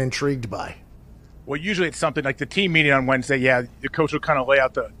would have been intrigued by. Well, usually it's something like the team meeting on Wednesday, yeah, the coach will kind of lay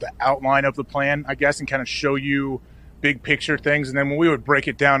out the outline of the plan, I guess, and kind of show you big picture things. And then when we would break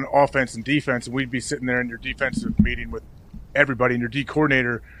it down offense and defense, and we'd be sitting there in your defensive meeting with everybody and your D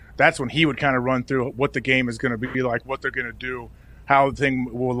coordinator, that's when he would kind of run through what the game is going to be like, what they're going to do, how the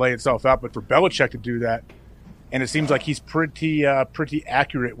thing will lay itself out. But for Belichick to do that, and it seems like he's pretty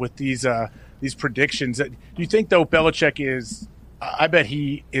accurate with these predictions. Do you think, though, Belichick is – I bet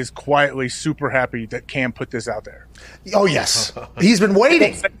he is quietly super happy that Cam put this out there. Oh, yes. He's been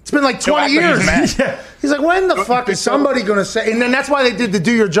waiting. It's been like 20 years. He's like, when the fuck is somebody going to say – and then that's why they did the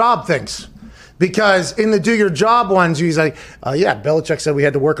do your job things. Because in the do your job ones, he's like, yeah, Belichick said we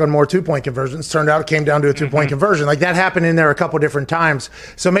had to work on more 2-point conversions. Turned out it came down to a 2-point conversion. Like, that happened in there a couple different times.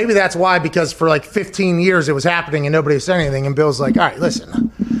 So maybe that's why, because for like 15 years it was happening and nobody said anything. And Bill's like, all right,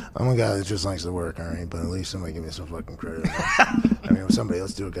 listen, I'm a guy that just likes to work, all right? But at least somebody give me some fucking credit. I mean,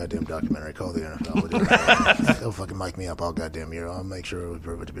 let's do a goddamn documentary. Call the NFL. We'll do it. They'll fucking mic me up all goddamn year. I'll make sure we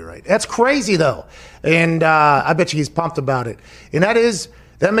prove it to be right. That's crazy, though. And I bet you he's pumped about it. And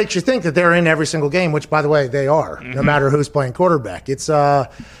that makes you think that they're in every single game, which, by the way, they are, no matter who's playing quarterback. It's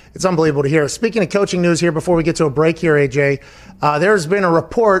unbelievable to hear. Speaking of coaching news here, before we get to a break here, AJ, there's been a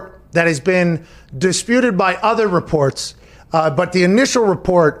report that has been disputed by other reports, but the initial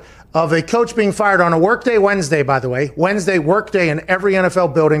report of a coach being fired on a workday Wednesday, by the way. Wednesday, workday in every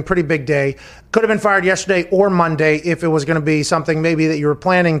NFL building, pretty big day. Could have been fired yesterday or Monday if it was going to be something maybe that you were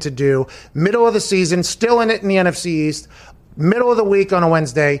planning to do. Middle of the season, still in it in the NFC East. Middle of the week on a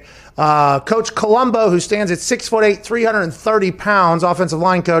Wednesday. Coach Colombo, who stands at 6'8", 330 pounds, offensive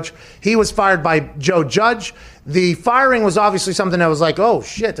line coach, he was fired by Joe Judge. The firing was obviously something that was like, oh,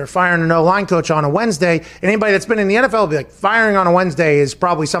 shit, they're firing an O-line coach on a Wednesday. And anybody that's been in the NFL will be like, firing on a Wednesday is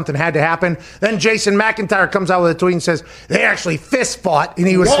probably something had to happen. Then Jason McIntyre comes out with a tweet and says, they actually fist fought, and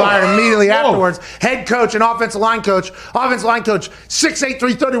he was fired immediately afterwards. Head coach and offensive line coach, 6'8",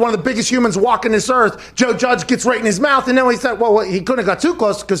 330, one of the biggest humans walking this earth. Joe Judge gets right in his mouth, and then we said, well, he couldn't have got too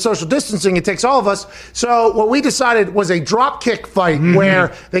close because social distancing, it takes all of us. So what we decided was a drop kick fight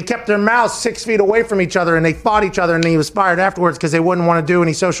where they kept their mouths 6 feet away from each other, and they fought each other, and he was fired afterwards because they wouldn't want to do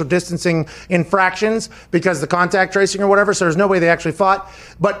any social distancing infractions because the contact tracing or whatever. So there's no way they actually fought.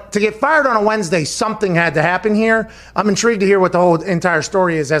 But to get fired on a Wednesday, something had to happen here. I'm intrigued to hear what the whole entire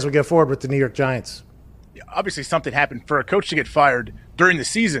story is as we go forward with the New York Giants. Yeah, obviously, something happened. For a coach to get fired during the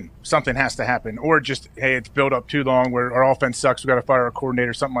season, something has to happen. Or just, hey, it's built up too long where our offense sucks, we got to fire our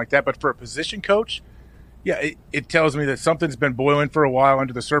coordinator, something like that. But for a position coach, yeah, it tells me that something's been boiling for a while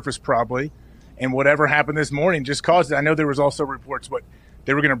under the surface probably. And whatever happened this morning just caused it. I know there was also reports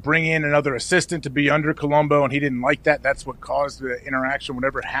they were going to bring in another assistant to be under Colombo, and he didn't like that. That's what caused the interaction,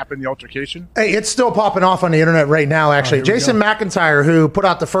 whatever happened, the altercation. Hey, it's still popping off on the internet right now, actually. Jason McIntyre, who put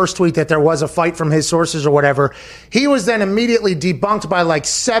out the first tweet that there was a fight from his sources or whatever, he was then immediately debunked by like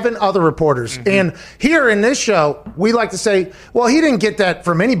 7 other reporters. And here in this show, we like to say, well, he didn't get that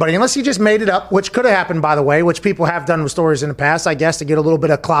from anybody, unless he just made it up, which could have happened, by the way, which people have done with stories in the past, I guess, to get a little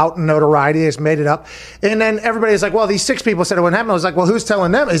bit of clout and notoriety. They just made it up. And then everybody's like, well, these 6 people said it wouldn't happen. I was like, well, who's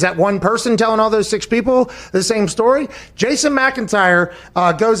telling them? Is that one person telling all those 6 people the same story? Jason McIntyre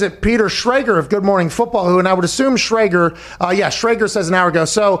goes at Peter Schrager of Good Morning Football, who, and I would assume Schrager says an hour ago.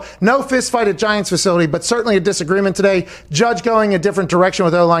 So no fist fight at Giants facility, but certainly a disagreement today. Judge going a different direction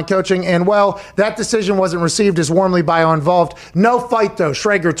with O-line coaching. And, well, that decision wasn't received as warmly by all involved. No fight, though,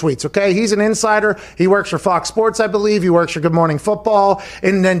 Schrager tweets, okay? He's an insider. He works for Fox Sports, I believe. He works for Good Morning Football.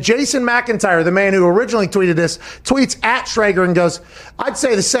 And then Jason McIntyre, the man who originally tweeted this, tweets at Schrager and goes, I'd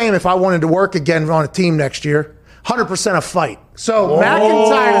say the same if I wanted to work again on a team next year. 100% a fight. So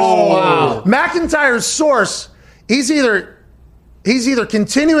McIntyre's source, he's either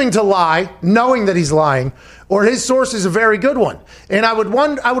continuing to lie, knowing that he's lying, or his source is a very good one. And I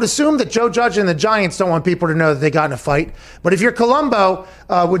would assume that Joe Judge and the Giants don't want people to know that they got in a fight. But if you're Colombo,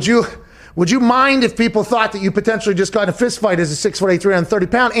 would you mind if people thought that you potentially just got in a fist fight as a 6'8", 330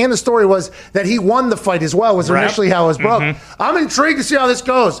 pound? And the story was that he won the fight as well, was initially how it was broke. I'm intrigued to see how this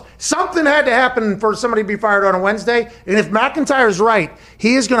goes. Something had to happen for somebody to be fired on a Wednesday. And if McIntyre's right,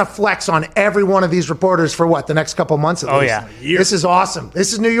 he is going to flex on every one of these reporters for the next couple months at least. Yeah. This is awesome.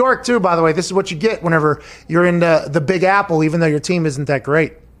 This is New York too, by the way. This is what you get whenever you're in the Big Apple, even though your team isn't that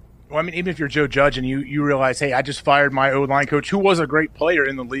great. Well, I mean, even if you're Joe Judge and you realize, hey, I just fired my O-line coach, who was a great player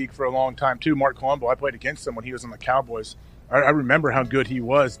in the league for a long time too, Mark Colombo. I played against him when he was on the Cowboys. I remember how good he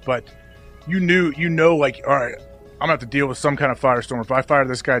was, but you know, like, all right, I'm going to have to deal with some kind of firestorm. If I fire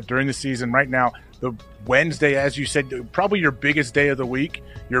this guy during the season right now, the Wednesday, as you said, probably your biggest day of the week,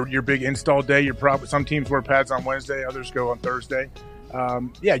 your big install day. Some teams wear pads on Wednesday, others go on Thursday.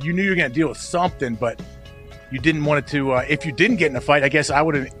 You knew you were going to deal with something, but you didn't want it to, if you didn't get in a fight, I guess I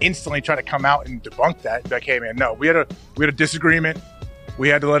would have instantly tried to come out and debunk that. Like, hey, man, no, we had a disagreement. We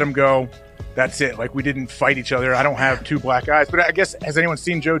had to let him go. That's it. Like, we didn't fight each other. I don't have 2 black eyes. But I guess, has anyone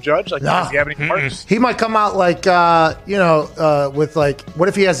seen Joe Judge? Like, does he have any marks? He might come out like, with like, what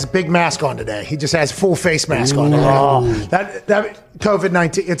if he has his big mask on today? He just has full face mask on today. That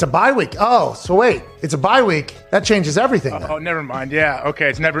COVID-19, it's a bye week. Oh, so wait, it's a bye week. That changes everything. Oh, never mind. Yeah, okay.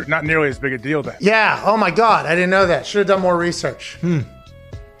 It's not nearly as big a deal then. Yeah. Oh, my God. I didn't know that. Should have done more research.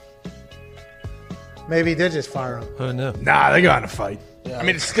 Maybe he did just fire him. Oh, no. Nah, they got in a fight. Yeah. I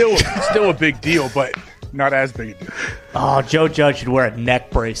mean, it's still a big deal, but not as big a deal. Oh, Joe Judge should wear a neck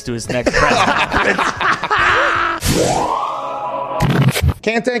brace to his next press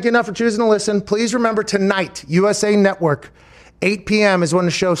Can't thank you enough for choosing to listen. Please remember tonight, USA Network, 8 p.m. is when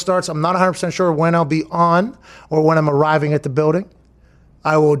the show starts. I'm not 100% sure when I'll be on or when I'm arriving at the building.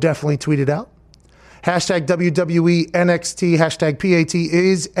 I will definitely tweet it out. Hashtag WWE NXT, hashtag PAT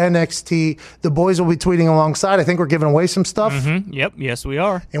is NXT. The boys will be tweeting alongside. I think we're giving away some stuff. Mm-hmm. Yep, yes, we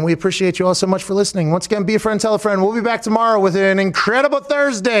are. And we appreciate you all so much for listening. Once again, be a friend, tell a friend. We'll be back tomorrow with an incredible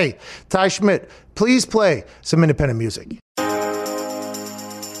Thursday. Ty Schmidt, please play some independent music.